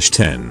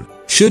 1-10.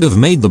 Should have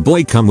made the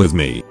boy come with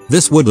me.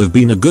 This would have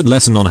been a good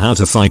lesson on how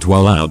to fight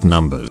while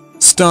outnumbered.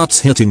 Starts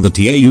hitting the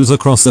TAUs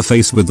across the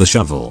face with the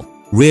shovel.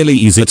 Really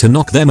easy to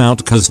knock them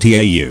out cause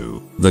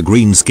TAU. The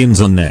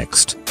greenskins are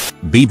next.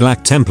 Be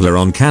Black Templar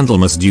on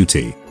Candlemas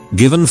duty.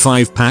 Given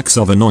 5 packs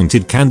of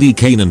anointed candy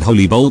cane and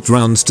holy bolt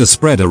rounds to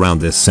spread around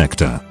this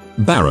sector.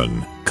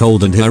 Barren,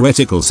 cold and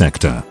heretical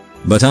sector.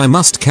 But I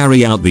must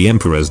carry out the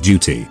Emperor's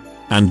duty.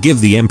 And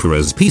give the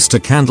Emperor's peace to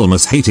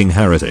Candlemas hating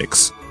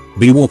heretics.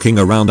 Be walking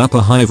around Upper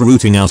Hive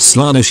rooting out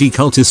Slaneshi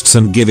cultists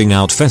and giving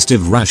out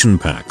festive ration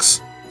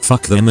packs.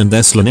 Fuck them and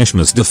their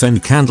Slaneshness,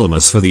 defend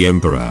Candlemas for the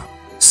Emperor.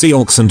 See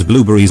orcs and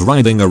blueberries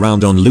riding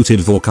around on looted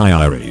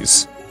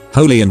Vorkairis.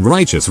 Holy and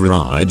righteous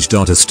rage.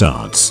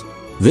 Starts.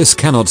 This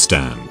cannot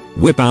stand.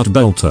 Whip out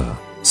Bolter.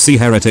 See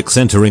heretics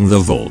entering the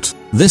vault.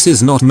 This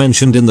is not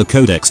mentioned in the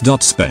codex.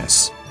 Spec.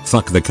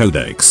 Fuck the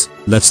codex.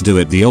 Let's do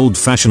it the old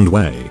fashioned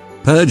way.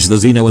 Purge the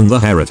Xeno and the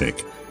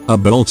heretic. A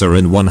bolter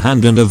in one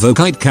hand and a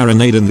Vokite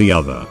carronade in the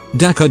other.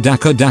 Daka.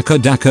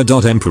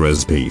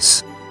 Emperor's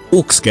peace.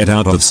 Orcs get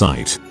out of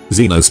sight.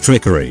 Xeno's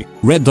trickery.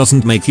 Red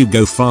doesn't make you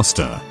go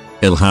faster.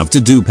 I'll have to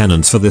do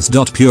penance for this.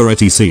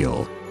 Purity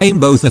seal. Aim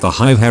both at the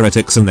hive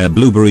heretics and their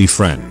blueberry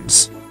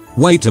friends.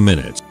 Wait a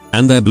minute.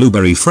 And their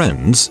blueberry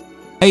friends?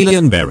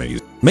 Alien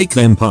berries. Make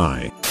them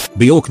pie.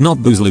 Be orc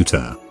not booze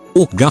looter.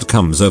 Orc gut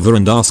comes over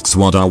and asks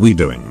what are we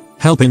doing?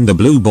 Helping the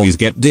blue boys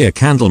get dear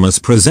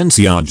Candlemas presents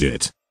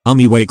Yarjit.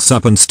 Ummi wakes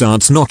up and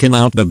starts knocking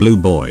out the blue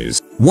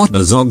boys. What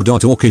a zog.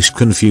 Orcish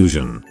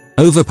confusion.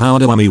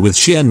 Overpowered Ummi with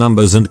sheer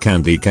numbers and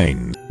candy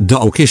cane.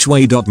 Orcish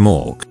way.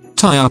 Mork.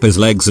 Tie up his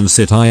legs and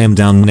sit him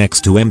down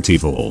next to empty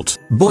vault.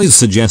 Boys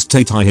suggest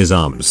to tie his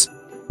arms.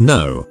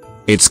 No.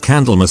 It's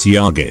Candlemas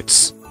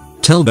Yargits.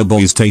 Tell the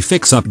boys to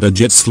fix up the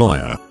jets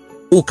flyer.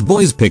 Orc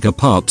boys pick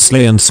apart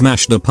sleigh and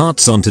smash the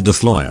parts onto the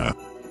flyer.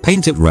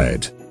 Paint it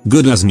red.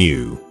 Good as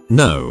new.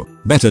 No,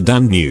 better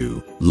than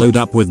new. Load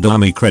up with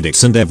dummy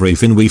credits and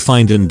everything we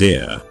find in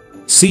deer.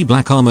 See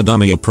black armor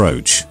dummy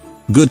approach.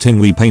 Good thing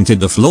we painted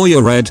the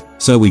flyer red,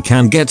 so we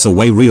can get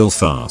away real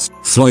fast.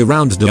 Fly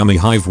round dummy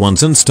hive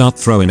once and start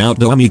throwing out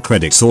dummy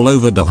credits all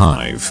over the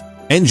hive.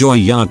 Enjoy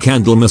ya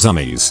Candlemas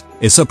ummies.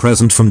 It's a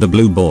present from the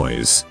blue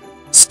boys.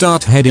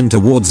 Start heading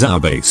towards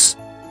our base.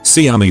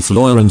 See ummy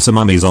flyer and some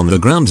ummies on the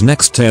ground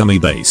next to ummy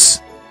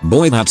base.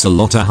 Boy that's a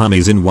lot of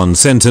hummies in one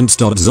sentence.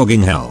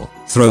 Zogging hell.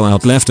 Throw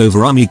out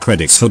leftover ummy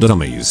credits for the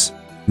dummies.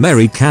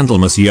 Merry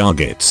Candlemas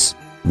Yargits.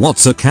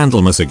 What's a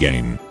Candlemas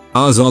again?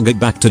 Zog it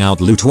back to out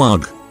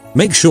lootwag.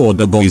 Make sure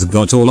the boys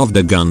got all of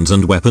the guns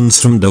and weapons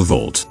from the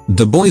vault.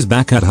 The boys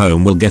back at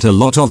home will get a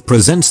lot of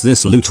presents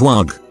this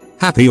lootwag.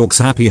 Happy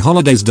Orcs happy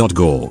holidays.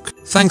 Gork.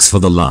 Thanks for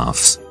the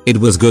laughs. It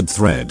was good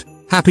thread.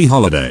 Happy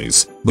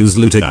holidays. Booze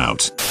looted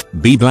out.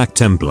 B Black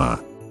Templar.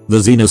 The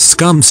Xenos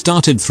scum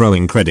started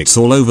throwing credits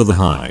all over the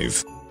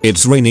hive.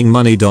 It's raining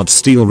money.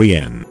 Steal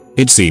Rien.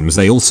 It seems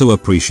they also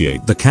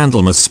appreciate the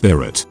Candlemas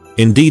spirit.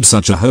 Indeed,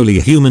 such a holy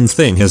human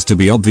thing has to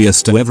be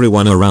obvious to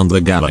everyone around the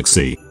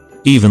galaxy.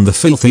 Even the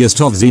filthiest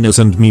of Xenos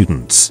and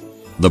mutants.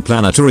 The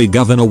planetary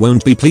governor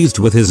won't be pleased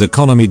with his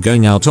economy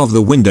going out of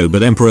the window,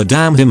 but Emperor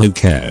damn him, who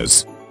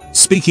cares.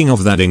 Speaking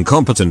of that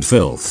incompetent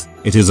filth,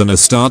 it is an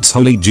Astartes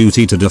holy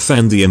duty to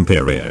defend the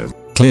Imperia.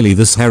 Clearly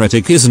this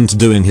heretic isn't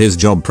doing his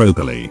job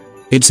properly.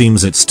 It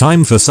seems it's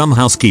time for some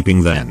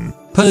housekeeping then.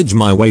 Purge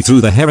my way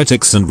through the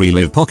heretics and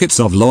relive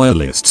pockets of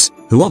loyalists,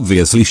 who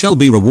obviously shall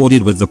be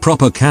rewarded with the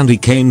proper candy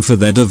cane for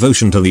their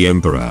devotion to the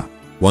Emperor.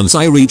 Once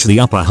I reach the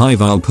upper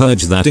hive, I'll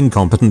purge that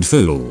incompetent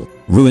fool,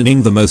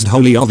 ruining the most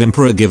holy of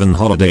Emperor-given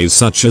holidays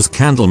such as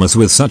Candlemas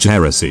with such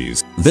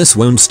heresies. This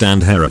won't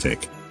stand,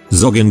 heretic.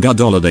 Zoggin Gud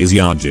holidays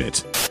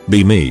Yarjit.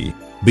 Be me.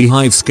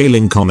 Beehive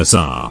scaling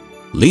commissar.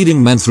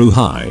 Leading men through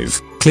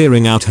hive,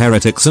 clearing out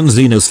heretics and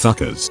Xenos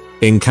fuckers.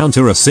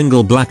 Encounter a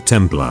single Black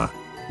Templar.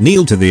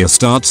 Kneel to the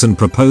Astartes and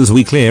propose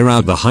we clear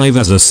out the hive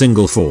as a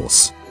single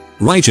force.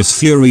 Righteous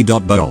Fury.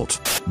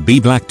 Bolt.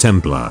 Be Black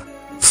Templar.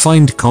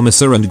 Find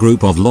commissar and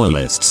group of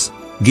loyalists.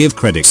 Give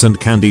credits and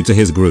candy to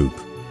his group.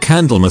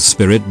 Candlemas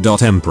Spirit.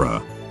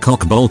 Emperor.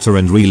 Cock bolter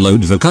and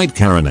reload the kite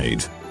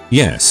carronade.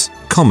 Yes,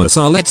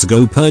 commissar, let's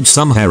go purge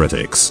some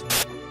heretics.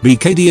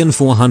 BKDN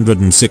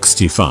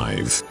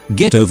 465.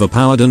 Get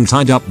overpowered and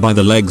tied up by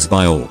the legs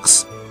by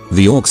orcs.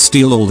 The orcs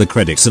steal all the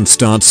credits and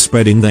start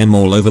spreading them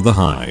all over the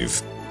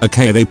hive.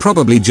 Okay, they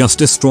probably just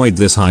destroyed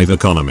this hive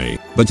economy,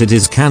 but it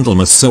is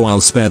Candlemas, so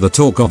I'll spare the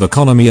talk of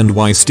economy and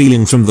why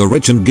stealing from the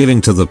rich and giving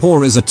to the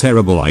poor is a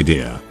terrible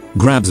idea.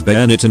 Grabs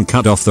bayonet and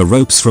cut off the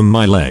ropes from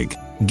my leg.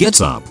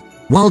 Gets up.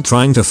 While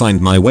trying to find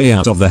my way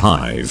out of the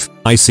hive,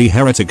 I see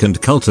heretic and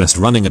cultist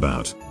running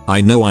about. I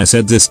know I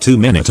said this too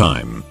many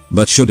times,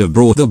 but should have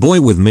brought the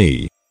boy with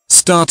me.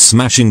 Start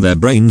smashing their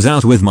brains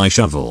out with my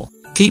shovel.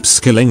 Keep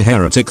killing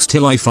heretics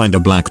till I find a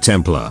Black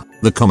Templar,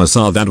 the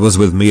commissar that was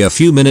with me a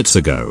few minutes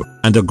ago,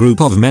 and a group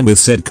of men with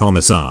said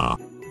commissar.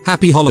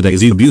 Happy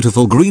holidays, you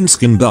beautiful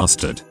greenskin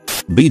bastard.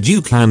 Be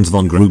Duke Hans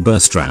von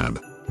Gruberstrab.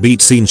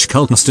 Beat Sinch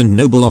cultist and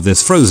noble of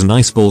this frozen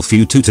iceball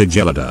Fututa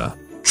Gelada.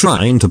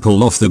 Trying to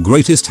pull off the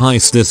greatest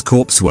heist this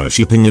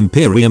corpse-worshipping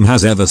Imperium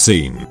has ever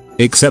seen.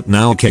 Except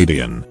now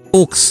Cadian,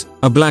 Orcs,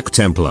 a Black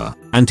Templar,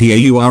 and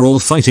TAU are all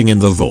fighting in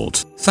the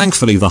vault.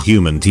 Thankfully the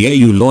human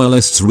TAU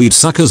loyalists reed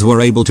suckers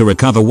were able to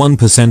recover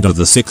 1% of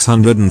the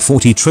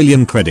 640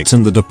 trillion credits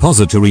in the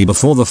depository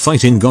before the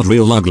fighting got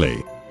real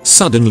ugly.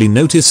 Suddenly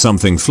notice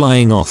something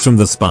flying off from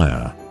the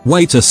spire.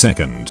 Wait a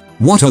second,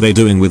 what are they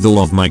doing with all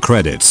of my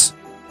credits?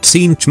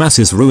 Sinch mass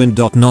is ruined.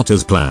 Not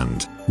as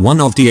planned.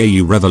 One of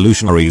TAU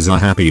revolutionaries are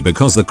happy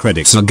because the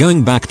credits are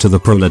going back to the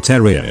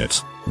proletariat.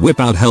 Whip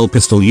out hell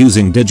pistol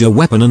using digi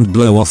weapon and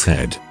blow off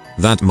head.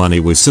 That money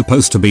was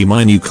supposed to be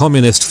mine, you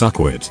communist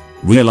fuckwit.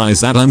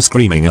 Realize that I'm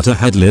screaming at a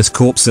headless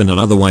corpse in an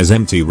otherwise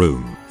empty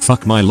room.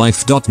 Fuck my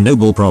life.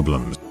 Noble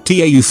problems.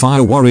 TAU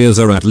fire warriors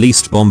are at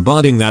least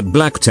bombarding that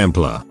Black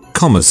Templar,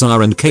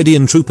 commissar and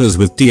Cadian troopers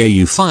with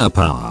TAU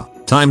firepower.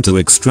 Time to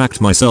extract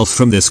myself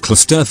from this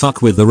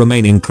clusterfuck with the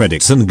remaining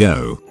credits and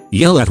go.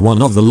 Yell at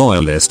one of the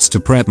loyalists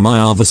to prep my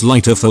Arvus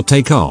lighter for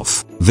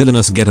takeoff.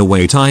 Villainous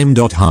getaway time.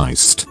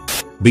 Heist.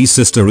 Be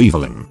Sister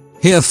Evelyn.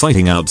 Here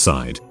fighting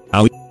outside.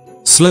 Ow.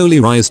 Slowly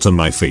rise to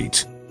my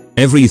feet.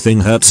 Everything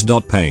hurts.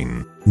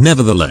 Pain.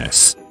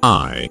 Nevertheless,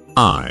 I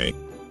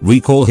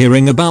recall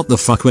hearing about the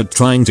fuckwit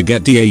trying to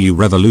get TAU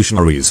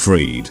revolutionaries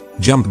freed.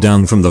 Jump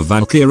down from the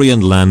Valkyrie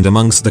and land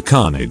amongst the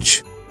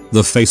carnage.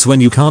 The face when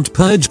you can't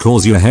purge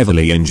cause you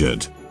heavily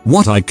injured.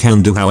 What I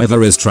can do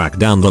however is track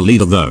down the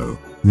leader though.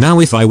 Now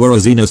if I were a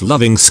Xenos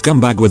loving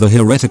scumbag with a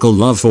heretical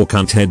love for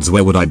cunt heads,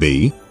 where would I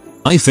be?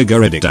 I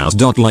figured it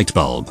out. Light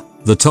bulb.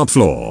 The top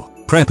floor.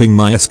 Prepping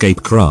my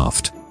escape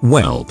craft.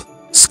 Welp.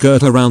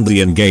 Skirt around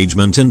the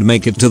engagement and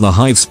make it to the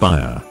hive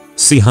spire.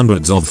 See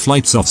hundreds of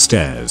flights of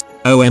stairs.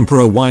 Oh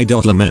Emperor, why?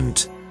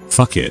 Lament.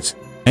 Fuck it.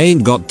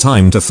 Ain't got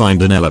time to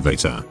find an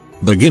elevator.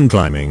 Begin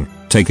climbing.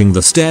 Taking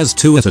the stairs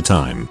 2 at a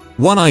time.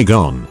 One eye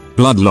gone.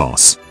 Blood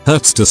loss.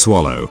 Hurts to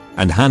swallow.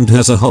 And hand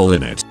has a hole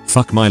in it.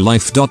 Fuck my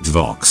life.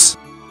 Vox.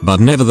 But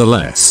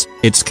nevertheless,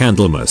 it's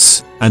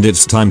Candlemas, and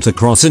it's time to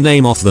cross a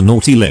name off the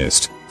naughty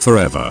list,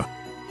 forever.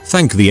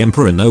 Thank the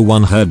Emperor no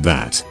one heard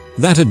that.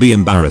 That'd be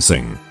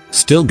embarrassing.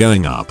 Still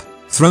going up.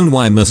 Throne,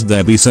 why must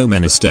there be so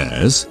many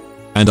stairs?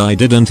 And I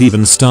didn't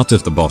even start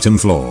at the bottom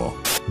floor.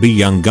 Be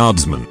young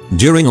guardsman.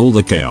 During all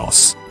the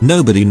chaos,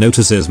 nobody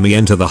notices me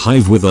enter the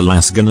hive with a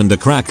lasgun and a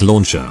crack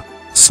launcher.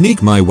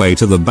 Sneak my way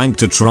to the bank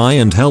to try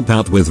and help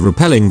out with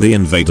repelling the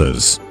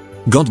invaders.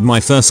 Got my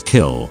first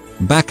kill,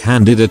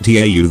 backhanded at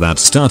TAU that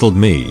startled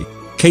me.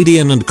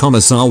 Cadian and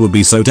Commissar would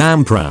be so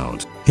damn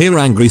proud. Hear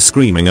angry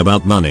screaming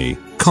about money,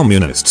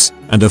 communists,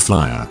 and a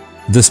flyer.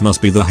 This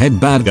must be the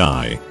head bad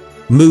guy.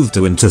 Move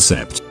to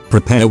intercept,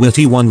 prepare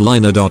witty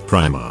one-liner.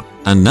 Primer.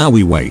 And now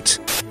we wait.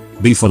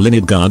 B for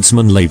Linid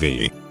Guardsman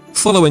Levy.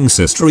 Following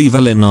Sister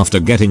Evelyn after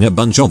getting a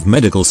bunch of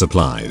medical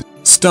supplies.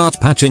 Start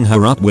patching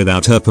her up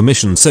without her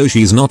permission so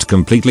she's not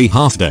completely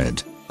half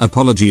dead.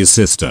 Apologies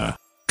sister.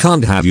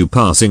 Can't have you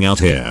passing out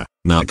here,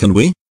 now can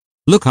we?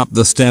 Look up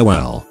the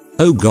stairwell.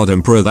 Oh god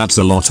Emperor, that's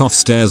a lot of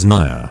stairs.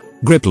 Naya.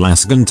 Grip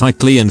Lasgan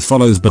tightly and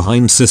follows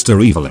behind Sister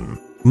Evelyn.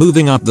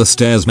 Moving up the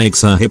stairs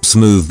makes her hips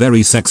move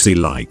very sexy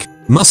like.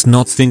 Must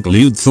not think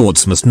lewd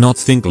thoughts, must not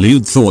think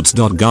lewd thoughts.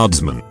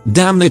 Guardsman.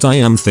 Damn it, I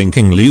am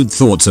thinking lewd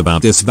thoughts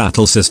about this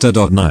battle sister.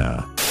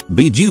 Naya.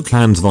 B Duke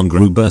Hans von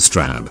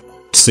Gruberstrab.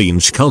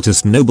 Tsinch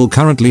cultist noble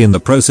currently in the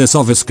process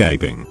of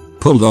escaping.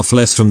 Pulled off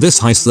less from this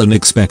heist than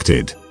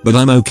expected, but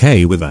I'm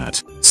okay with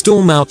that.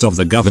 Storm out of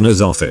the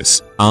governor's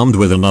office, armed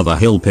with another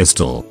hill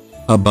pistol.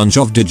 A bunch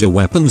of digi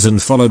weapons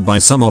and followed by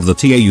some of the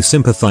TAU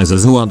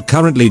sympathizers who aren't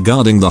currently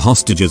guarding the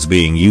hostages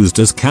being used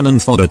as cannon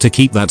fodder to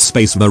keep that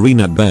space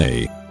marine at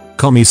bay.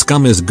 Commie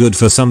scum is good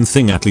for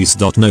something at least.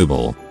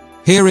 Noble.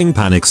 Hearing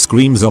panic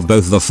screams of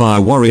both the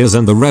fire warriors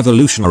and the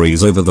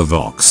revolutionaries over the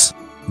Vox.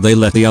 They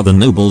let the other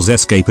nobles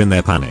escape in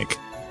their panic.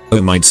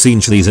 Oh my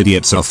Tsinch, these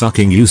idiots are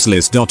fucking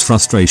useless.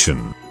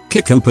 Frustration.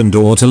 Kick open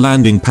door to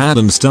landing pad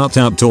and start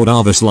out toward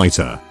Arvis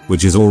lighter,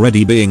 which is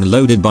already being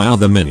loaded by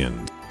other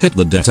minions. Hit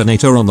the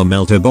detonator on the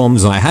melter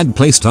bombs I had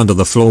placed under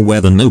the floor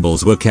where the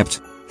nobles were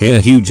kept. Hear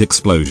huge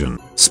explosion.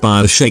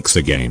 Spire shakes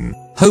again.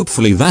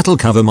 Hopefully that'll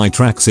cover my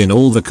tracks in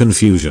all the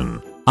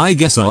confusion. I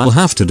guess I'll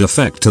have to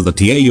defect to the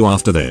TAU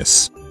after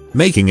this.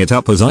 Making it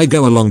up as I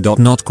go along.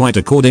 Not quite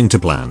according to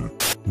plan.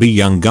 B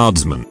young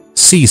guardsman.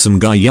 See some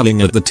guy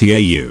yelling at the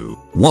TAU.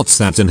 What's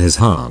that in his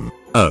hand?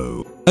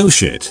 Oh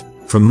shit.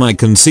 From my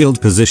concealed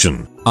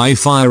position, I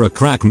fire a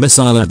crack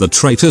missile at the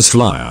traitor's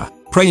flyer,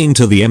 praying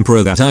to the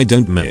Emperor that I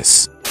don't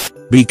miss.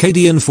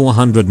 BKDN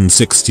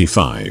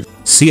 465.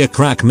 See a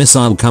crack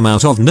missile come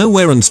out of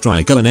nowhere and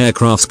strike an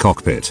aircraft's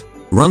cockpit.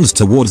 Runs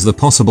towards the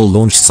possible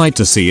launch site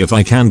to see if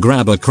I can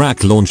grab a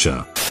crack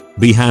launcher.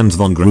 B Hans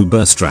von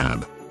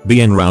Gruberstrab.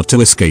 Be en route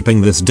to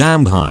escaping this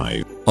damned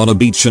hive. On a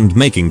beach and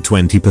making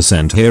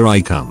 20%. Here I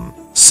come.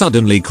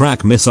 Suddenly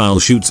crack missile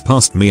shoots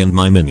past me and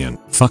my minion.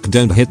 Fuck,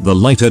 don't hit the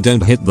lighter,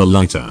 don't hit the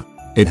lighter.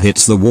 It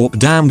hits the warp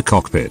damned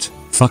cockpit.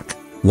 Fuck.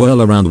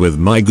 Whirl around with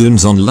my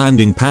goons on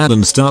landing pad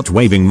and start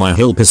waving my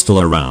hill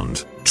pistol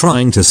around,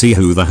 trying to see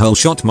who the hell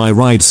shot my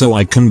ride so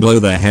I can blow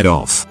their head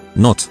off.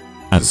 Not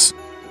as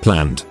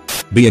planned.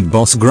 Big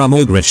boss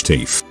Grummo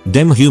Grishtief.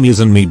 Dem humies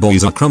and me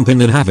boys are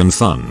crumpin' and having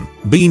fun.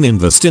 Been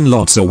investin'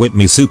 lots of with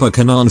me super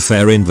canon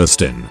fair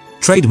investin'.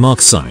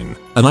 Trademark sign,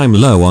 and I'm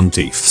low on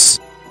teefs.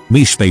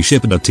 Me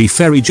spaceship da T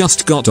ferry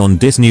just got on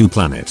this new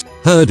planet.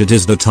 Heard it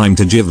is the time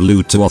to give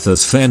loot to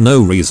authors fair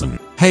no reason.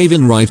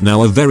 Having right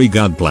now a very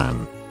good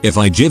plan. If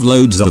I give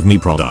loads of me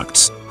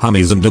products,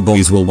 hummies and the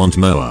boys will want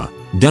more.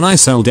 Then I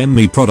sell them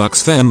me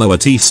products fair more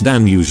teefs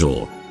than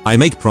usual. I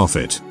make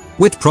profit.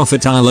 With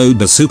profit I load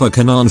the super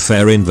canon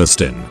fair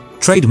investin'.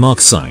 Trademark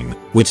sign,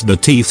 with the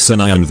teefs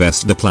and I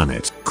invest the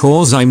planet.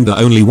 Cause I'm the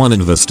only one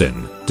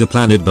investin'. The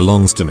planet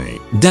belongs to me.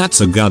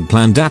 That's a good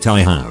plan that I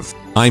have.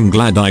 I'm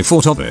glad I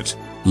thought of it.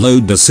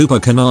 Load the super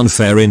canon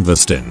fair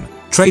investin'.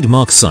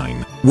 Trademark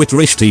sign, with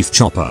Rishtief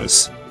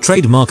choppers.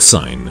 Trademark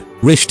sign,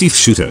 Rishtief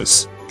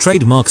shooters.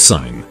 Trademark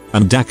sign,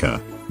 and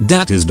Daka.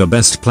 That is the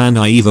best plan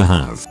I ever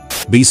have.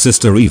 B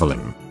Sister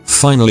Evelyn.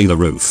 Finally the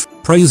roof.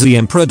 Praise the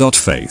Emperor.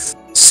 Faith.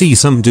 See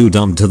some dude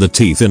armed to the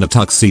teeth in a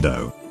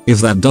tuxedo. If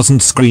that doesn't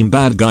scream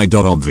bad guy.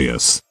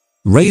 Obvious.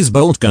 Raise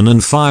bolt gun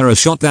and fire a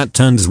shot that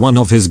turns one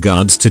of his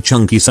guards to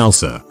chunky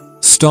salsa.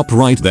 Stop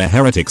right there,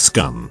 heretic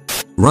scum.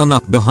 Run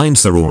up behind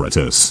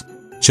sororitas.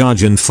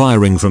 Charge and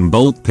firing from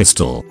bolt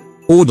pistol.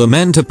 Order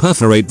men to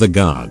perforate the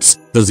guards.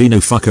 The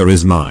xenofucker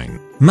is mine.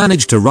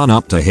 Manage to run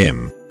up to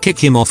him. Kick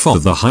him off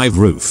of the hive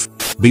roof.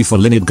 B for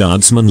Linid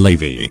Guardsman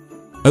Levy.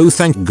 Oh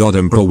thank god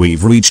Emperor,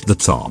 we've reached the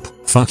top.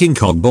 Fucking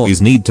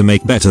cogboys need to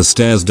make better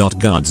stairs.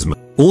 Guardsman.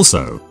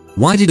 Also,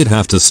 why did it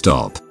have to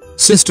stop?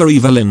 Sister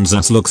Evelyn's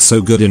ass looks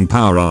so good in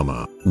power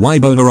armor. Why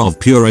boner of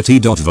purity.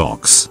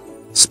 Vox.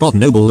 Spot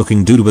noble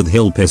looking dude with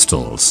hill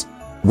pistols.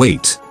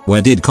 Wait,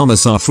 where did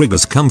Commissar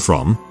Frigus come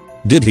from?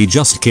 Did he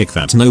just kick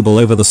that noble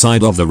over the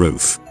side of the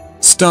roof?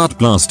 Start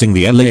blasting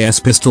the LAS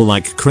pistol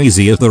like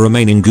crazy at the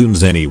remaining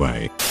goons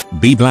anyway.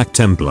 B Black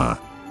Templar.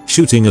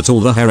 Shooting at all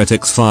the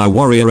heretics fire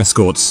warrior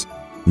escorts.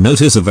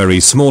 Notice a very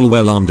small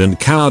well-armed and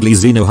cowardly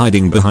Xeno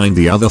hiding behind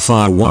the other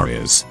fire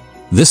warriors.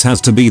 This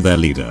has to be their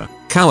leader.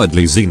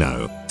 Cowardly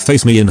Xeno,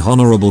 face me in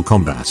honorable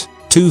combat.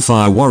 Two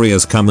fire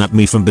warriors come at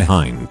me from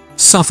behind.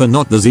 Suffer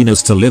not the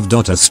Xenos to live.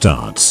 As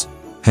starts.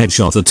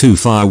 Headshot the two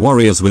fire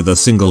warriors with a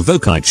single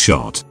Vocite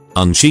shot.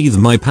 Unsheath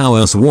my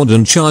power sword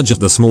and charge at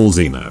the small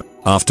Xeno.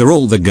 After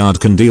all, the guard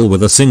can deal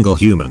with a single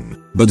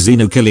human, but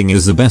Xeno killing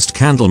is the best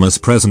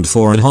Candlemas present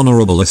for an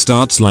honorable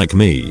Astartes like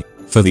me.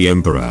 For the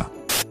Emperor.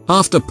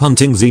 After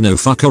punting Xeno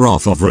fucker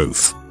off of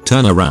roof,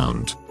 turn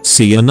around,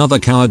 see another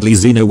cowardly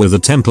Xeno with a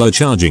Templar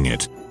charging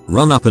it.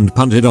 Run up and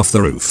punt it off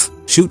the roof,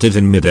 shoot it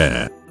in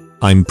midair.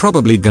 I'm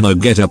probably gonna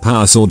get a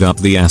power sword up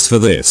the ass for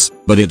this,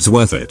 but it's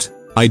worth it.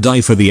 I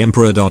die for the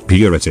Emperor.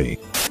 Purity.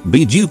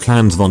 B. Duke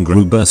Hans von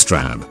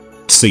Gruberstrab.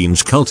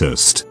 Tsinch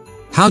cultist.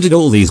 How did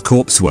all these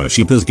corpse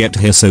worshippers get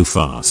here so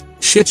fast?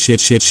 Shit.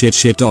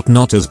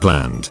 Not as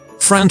planned.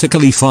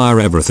 Frantically fire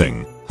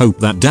everything. Hope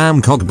that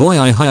damn cock boy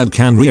I hired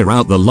can rear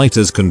out the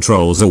lighter's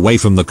controls away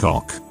from the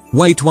cock.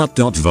 Wait, what?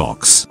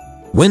 Vox.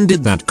 When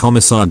did that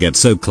commissar get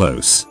so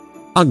close?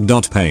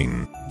 Ugh.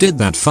 Pain. Did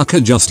that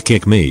fucker just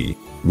kick me?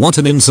 What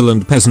an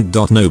insolent peasant.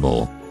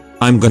 Noble.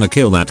 I'm gonna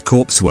kill that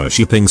corpse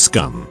worshipping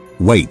scum.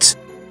 Wait.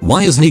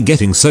 Why is he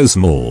getting so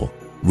small?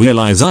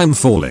 Realize I'm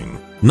falling.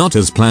 Not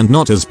as planned.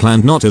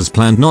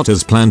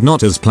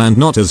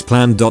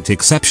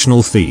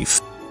 Exceptional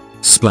thief.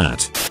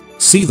 Splat.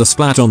 See the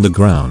splat on the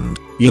ground.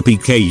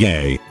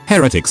 Yippee-ki-yay,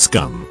 heretic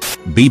scum.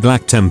 B.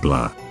 Black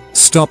Templar.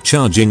 Stop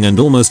charging and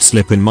almost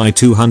slip in my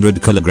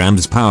 200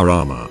 kilograms power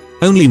armor.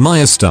 Only my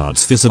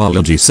Astartes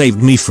physiology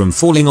saved me from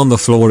falling on the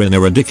floor in a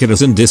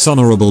ridiculous and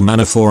dishonorable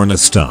manner for an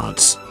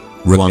Astartes.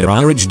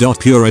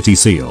 Purity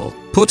seal.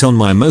 Put on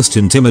my most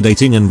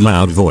intimidating and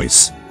loud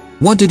voice.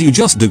 What did you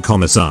just do,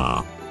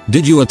 Commissar?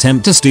 Did you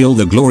attempt to steal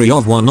the glory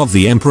of one of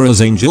the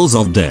Emperor's angels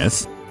of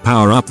death?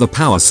 Power up the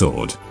power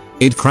sword.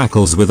 It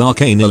crackles with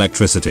arcane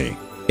electricity.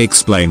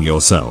 Explain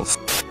yourself.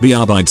 The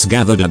Arbites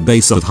gathered at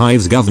base of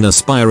Hive's Governor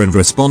Spire in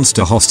response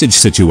to hostage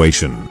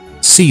situation.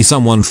 See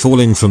someone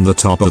falling from the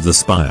top of the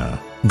spire.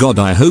 God,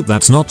 I hope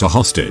that's not a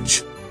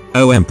hostage.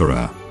 Oh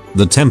Emperor.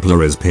 The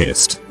Templar is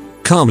pissed.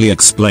 Calmly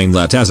explain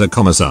that as a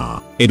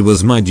commissar, it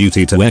was my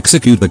duty to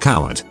execute the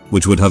coward,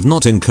 which would have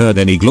not incurred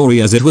any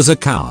glory as it was a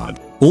coward.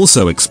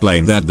 Also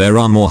explain that there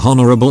are more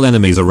honorable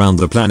enemies around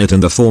the planet in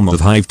the form of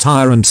Hive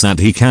tyrants that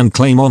he can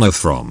claim honor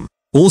from.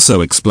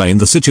 Also explain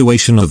the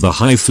situation of the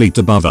Hive fleet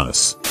above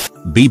us.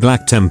 B.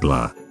 Black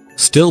Templar.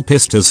 Still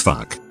pissed as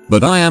fuck,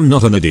 but I am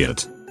not an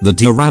idiot. The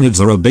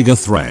Tyranids are a bigger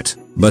threat,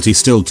 but he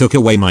still took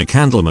away my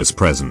Candlemas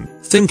present.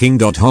 Thinking.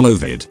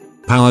 Holovid.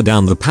 Power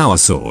down the power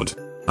sword.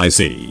 I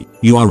see.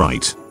 You are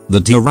right. The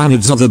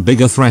Tyranids are the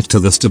bigger threat to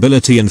the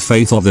stability and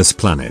faith of this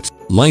planet.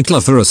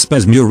 Lightla for a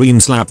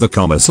spesmurine, slap the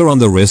commissar on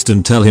the wrist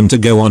and tell him to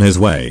go on his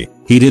way.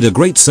 He did a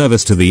great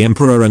service to the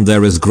Emperor and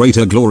there is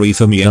greater glory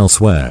for me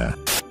elsewhere.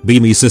 Be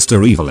me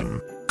Sister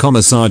Evelyn.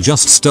 Commissar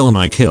just stole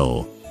my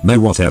kill. May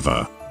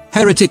whatever.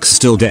 Heretic's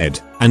still dead,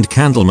 and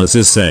Candlemas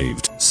is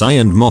saved. Sigh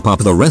and mop up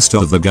the rest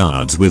of the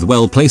guards with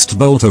well-placed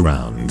bolt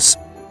rounds.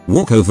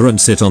 Walk over and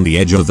sit on the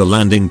edge of the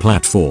landing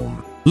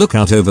platform. Look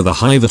out over the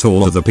Hive at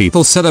all of the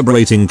people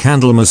celebrating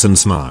Candlemas and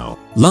smile.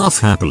 Laugh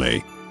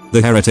happily.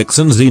 The heretics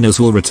and Xenos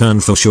will return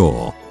for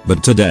sure,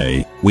 but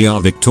today, we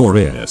are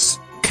victorious.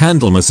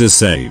 Candlemas is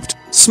saved.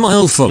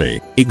 Smile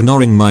fully,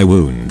 ignoring my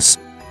wounds.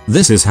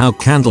 This is how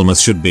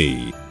Candlemas should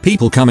be.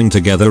 People coming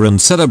together and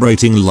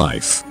celebrating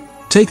life.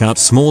 Take out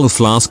small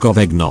flask of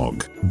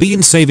eggnog.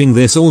 Been saving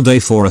this all day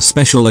for a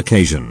special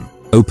occasion.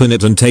 Open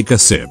it and take a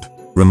sip.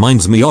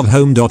 Reminds me of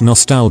home.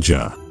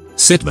 Nostalgia.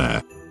 Sit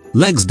there.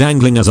 Legs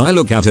dangling as I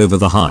look out over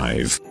the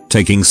Hive,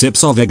 taking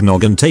sips of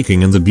eggnog and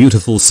taking in the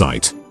beautiful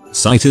sight.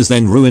 Sight is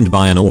then ruined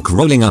by an orc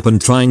rolling up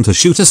and trying to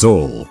shoot us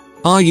all.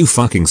 Are you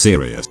fucking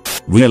serious?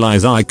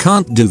 Realize I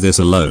can't do this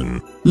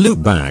alone.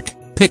 Loop back,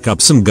 pick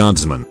up some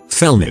guardsmen,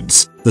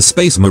 Felnids, the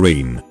Space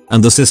Marine,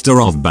 and the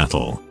Sister of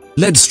Battle.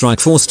 Lead strike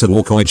force to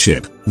orcoid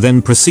ship,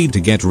 then proceed to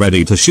get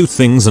ready to shoot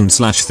things and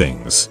slash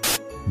things.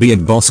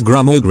 Big boss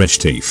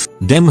Grumogrish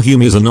dem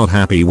humies are not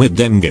happy with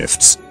dem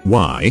gifts.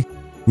 Why?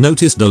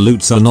 Notice the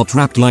loots are not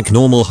wrapped like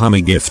normal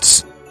Hummy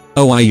gifts.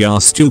 Oh ya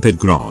stupid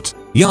grot.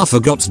 Ya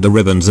forgot the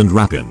ribbons and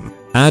wrapping.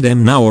 Add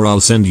em now or I'll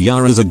send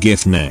ya as a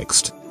gift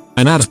next.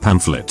 And add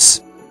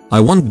pamphlets. I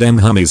want dem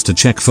Hummies to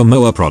check for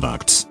Moa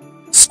products.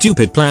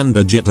 Stupid plan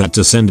legit had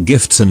to send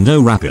gifts and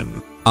no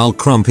wrapping. I'll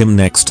crump him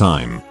next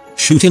time.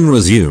 Shoot in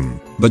resume,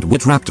 but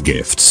with wrapped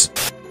gifts.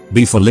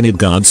 B for Linid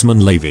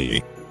Guardsman Levi.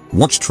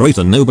 Watch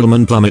traitor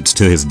nobleman plummets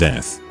to his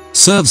death.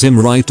 Serves him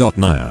right.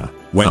 Naya.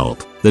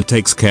 Welp, that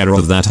takes care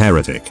of that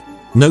heretic.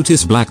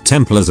 Notice Black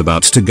Templar's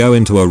about to go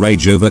into a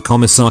rage over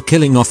Commissar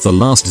killing off the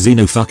last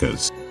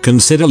Xenofuckers.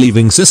 Consider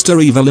leaving Sister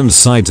Evelyn's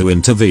side to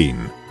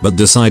intervene, but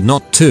decide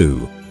not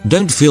to.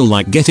 Don't feel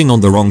like getting on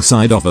the wrong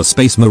side of a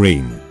Space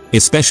Marine,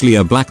 especially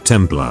a Black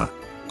Templar.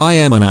 I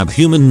am an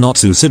abhuman not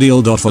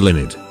suicidal. For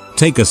Linid.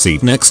 Take a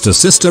seat next to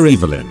Sister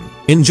Evelyn,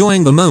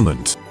 enjoying the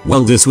moment.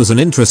 Well, this was an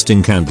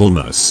interesting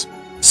Candlemas.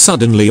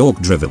 Suddenly orc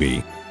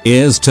drivery.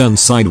 Ears turn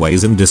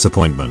sideways in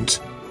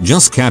disappointment.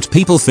 Just cat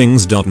people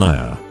things.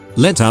 Naya.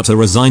 Let out a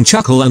resigned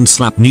chuckle and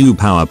slap new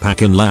power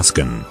pack in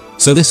Laskin.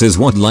 So this is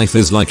what life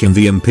is like in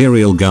the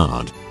Imperial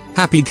Guard.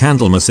 Happy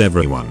Candlemas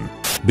everyone.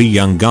 Be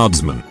young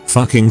guardsman.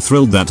 Fucking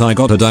thrilled that I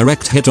got a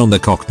direct hit on the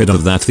cockpit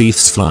of that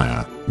thief's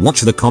flyer.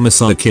 Watch the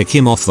commissar kick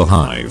him off the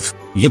Hive.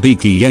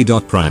 Yippee-ki-yay.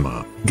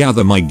 Primer.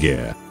 Gather my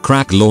gear.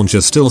 Crack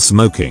launcher still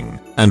smoking.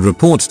 And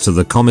report to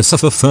the commissar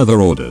for further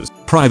orders.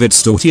 Private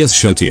Stortius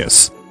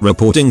Shotius.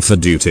 Reporting for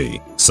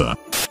duty, sir.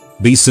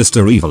 Be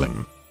Sister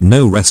Evelyn.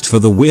 No rest for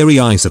the weary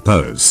I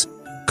suppose.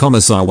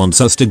 Commissar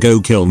wants us to go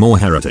kill more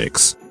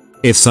heretics.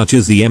 If such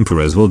is the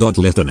Emperor's will.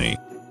 Litany.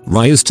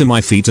 Rise to my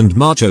feet and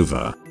march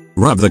over.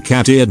 Rub the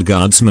cat-eared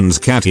guardsman's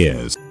cat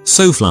ears.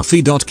 So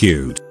fluffy.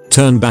 Cute.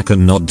 Turn back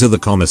and nod to the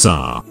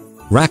commissar.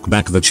 Rack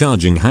back the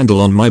charging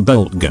handle on my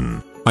bolt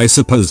gun. I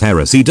suppose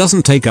heresy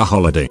doesn't take a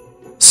holiday.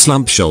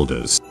 Slump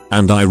shoulders.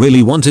 And I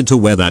really wanted to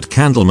wear that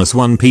Candlemas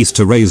one piece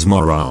to raise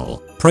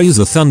morale. Praise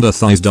the thunder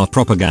thighs.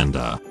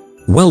 Propaganda.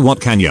 Well,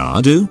 what can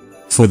ya do?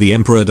 For the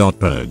emperor.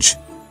 Purge.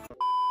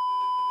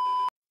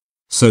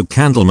 So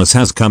Candlemas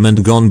has come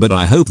and gone, but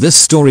I hope this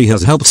story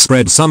has helped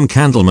spread some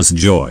Candlemas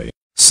joy.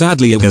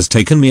 Sadly, it has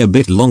taken me a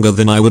bit longer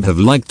than I would have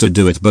liked to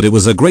do it, but it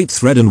was a great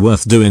thread and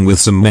worth doing with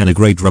some many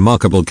great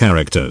remarkable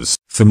characters.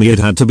 For me it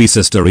had to be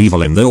Sister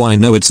Evelyn, though I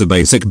know it's a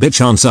basic bitch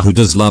answer who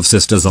does love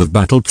Sisters of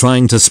Battle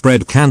trying to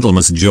spread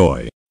Candlemas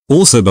joy.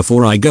 Also,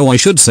 before I go, I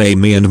should say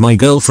me and my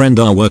girlfriend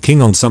are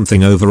working on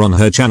something over on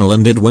her channel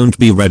and it won't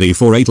be ready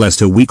for at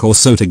least a week or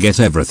so to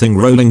get everything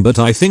rolling, but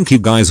I think you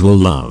guys will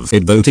love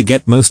it though. To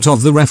get most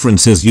of the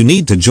references you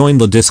need to join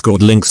the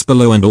Discord, links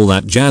below and all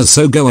that jazz,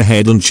 so go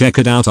ahead and check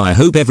it out. I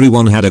hope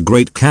everyone had a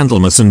great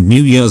Candlemas and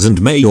New Year's,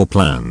 and may your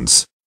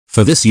plans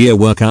for this year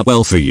work out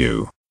well for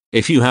you.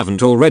 If you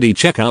haven't already,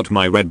 check out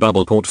my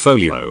Redbubble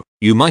portfolio.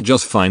 You might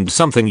just find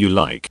something you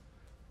like.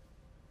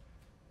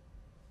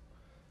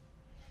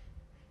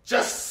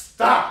 Just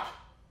stop.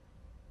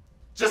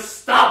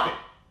 Just stop it.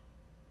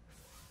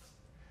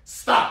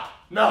 Stop.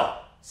 No.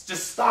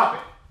 Just stop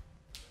it.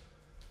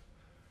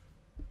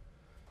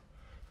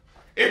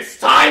 It's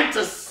time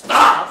to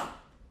stop.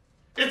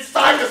 It's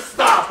time to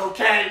stop,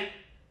 okay?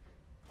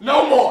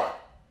 No more.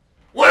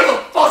 Where the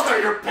fuck are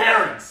your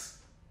parents?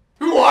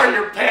 Who are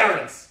your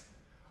parents?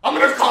 I'm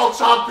gonna call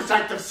Child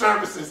Protective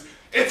Services.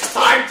 It's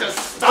time to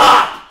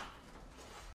stop.